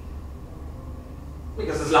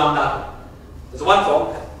 Because there's lambda, there's one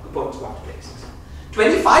form, components go up to 26.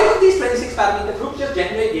 25 of these 26 parameter groups just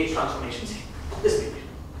generate gauge transformations here, this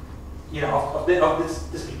period, of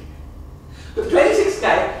this period. The 26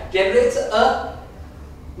 guy generates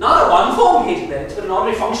not a one form gauge invariance, but an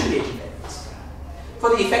ordinary function gauge invariance for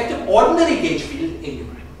the effective ordinary gauge field in U.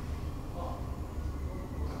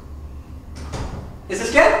 Is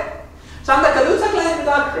this clear? So under Kaluza-Klein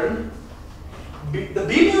doctrine, the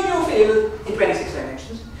B mu nu field in 26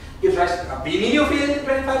 dimensions gives rise to a B mu field in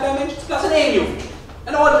 25 dimensions plus an A mu field,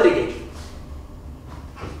 an ordinary gauge field.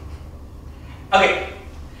 Okay,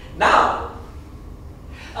 now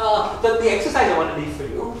the exercise I want to leave for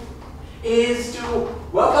you is to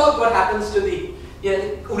work out what happens to the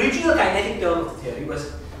original kinetic term of the theory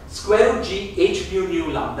was square root g h mu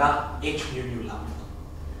nu lambda h mu nu lambda.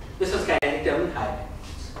 This was kinetic term in higher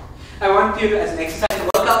dimensions. I want you to, as an exercise, to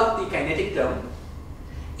work out the kinetic term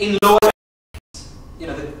in lower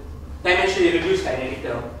dimensions. The dimensionally reduced kinetic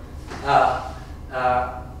term.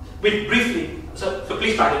 We'll briefly, so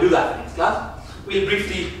please try to do that in next class. We'll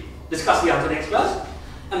briefly discuss the answer next class,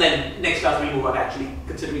 and then next class we'll move on actually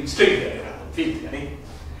considering string theory rather than field theory.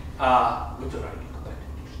 Which are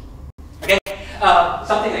okay.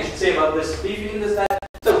 Something I should say about this free field is that,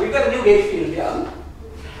 so we've got a new gauge field here,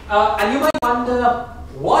 and you might wonder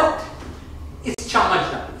what is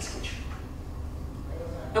charged up in this gauge field.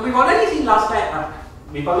 Now we've already seen last time,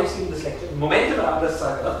 we've already seen this lecture, momentum around this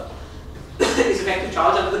circle is effective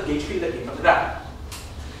charge under the gauge field that came from the graph.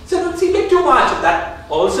 So don't see bit too much of that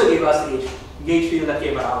also gave us the gauge field that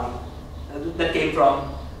came around, that came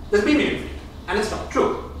from this B mu field, and it's not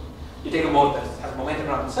true. You take a mode that has momentum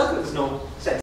around the circle, there's no sense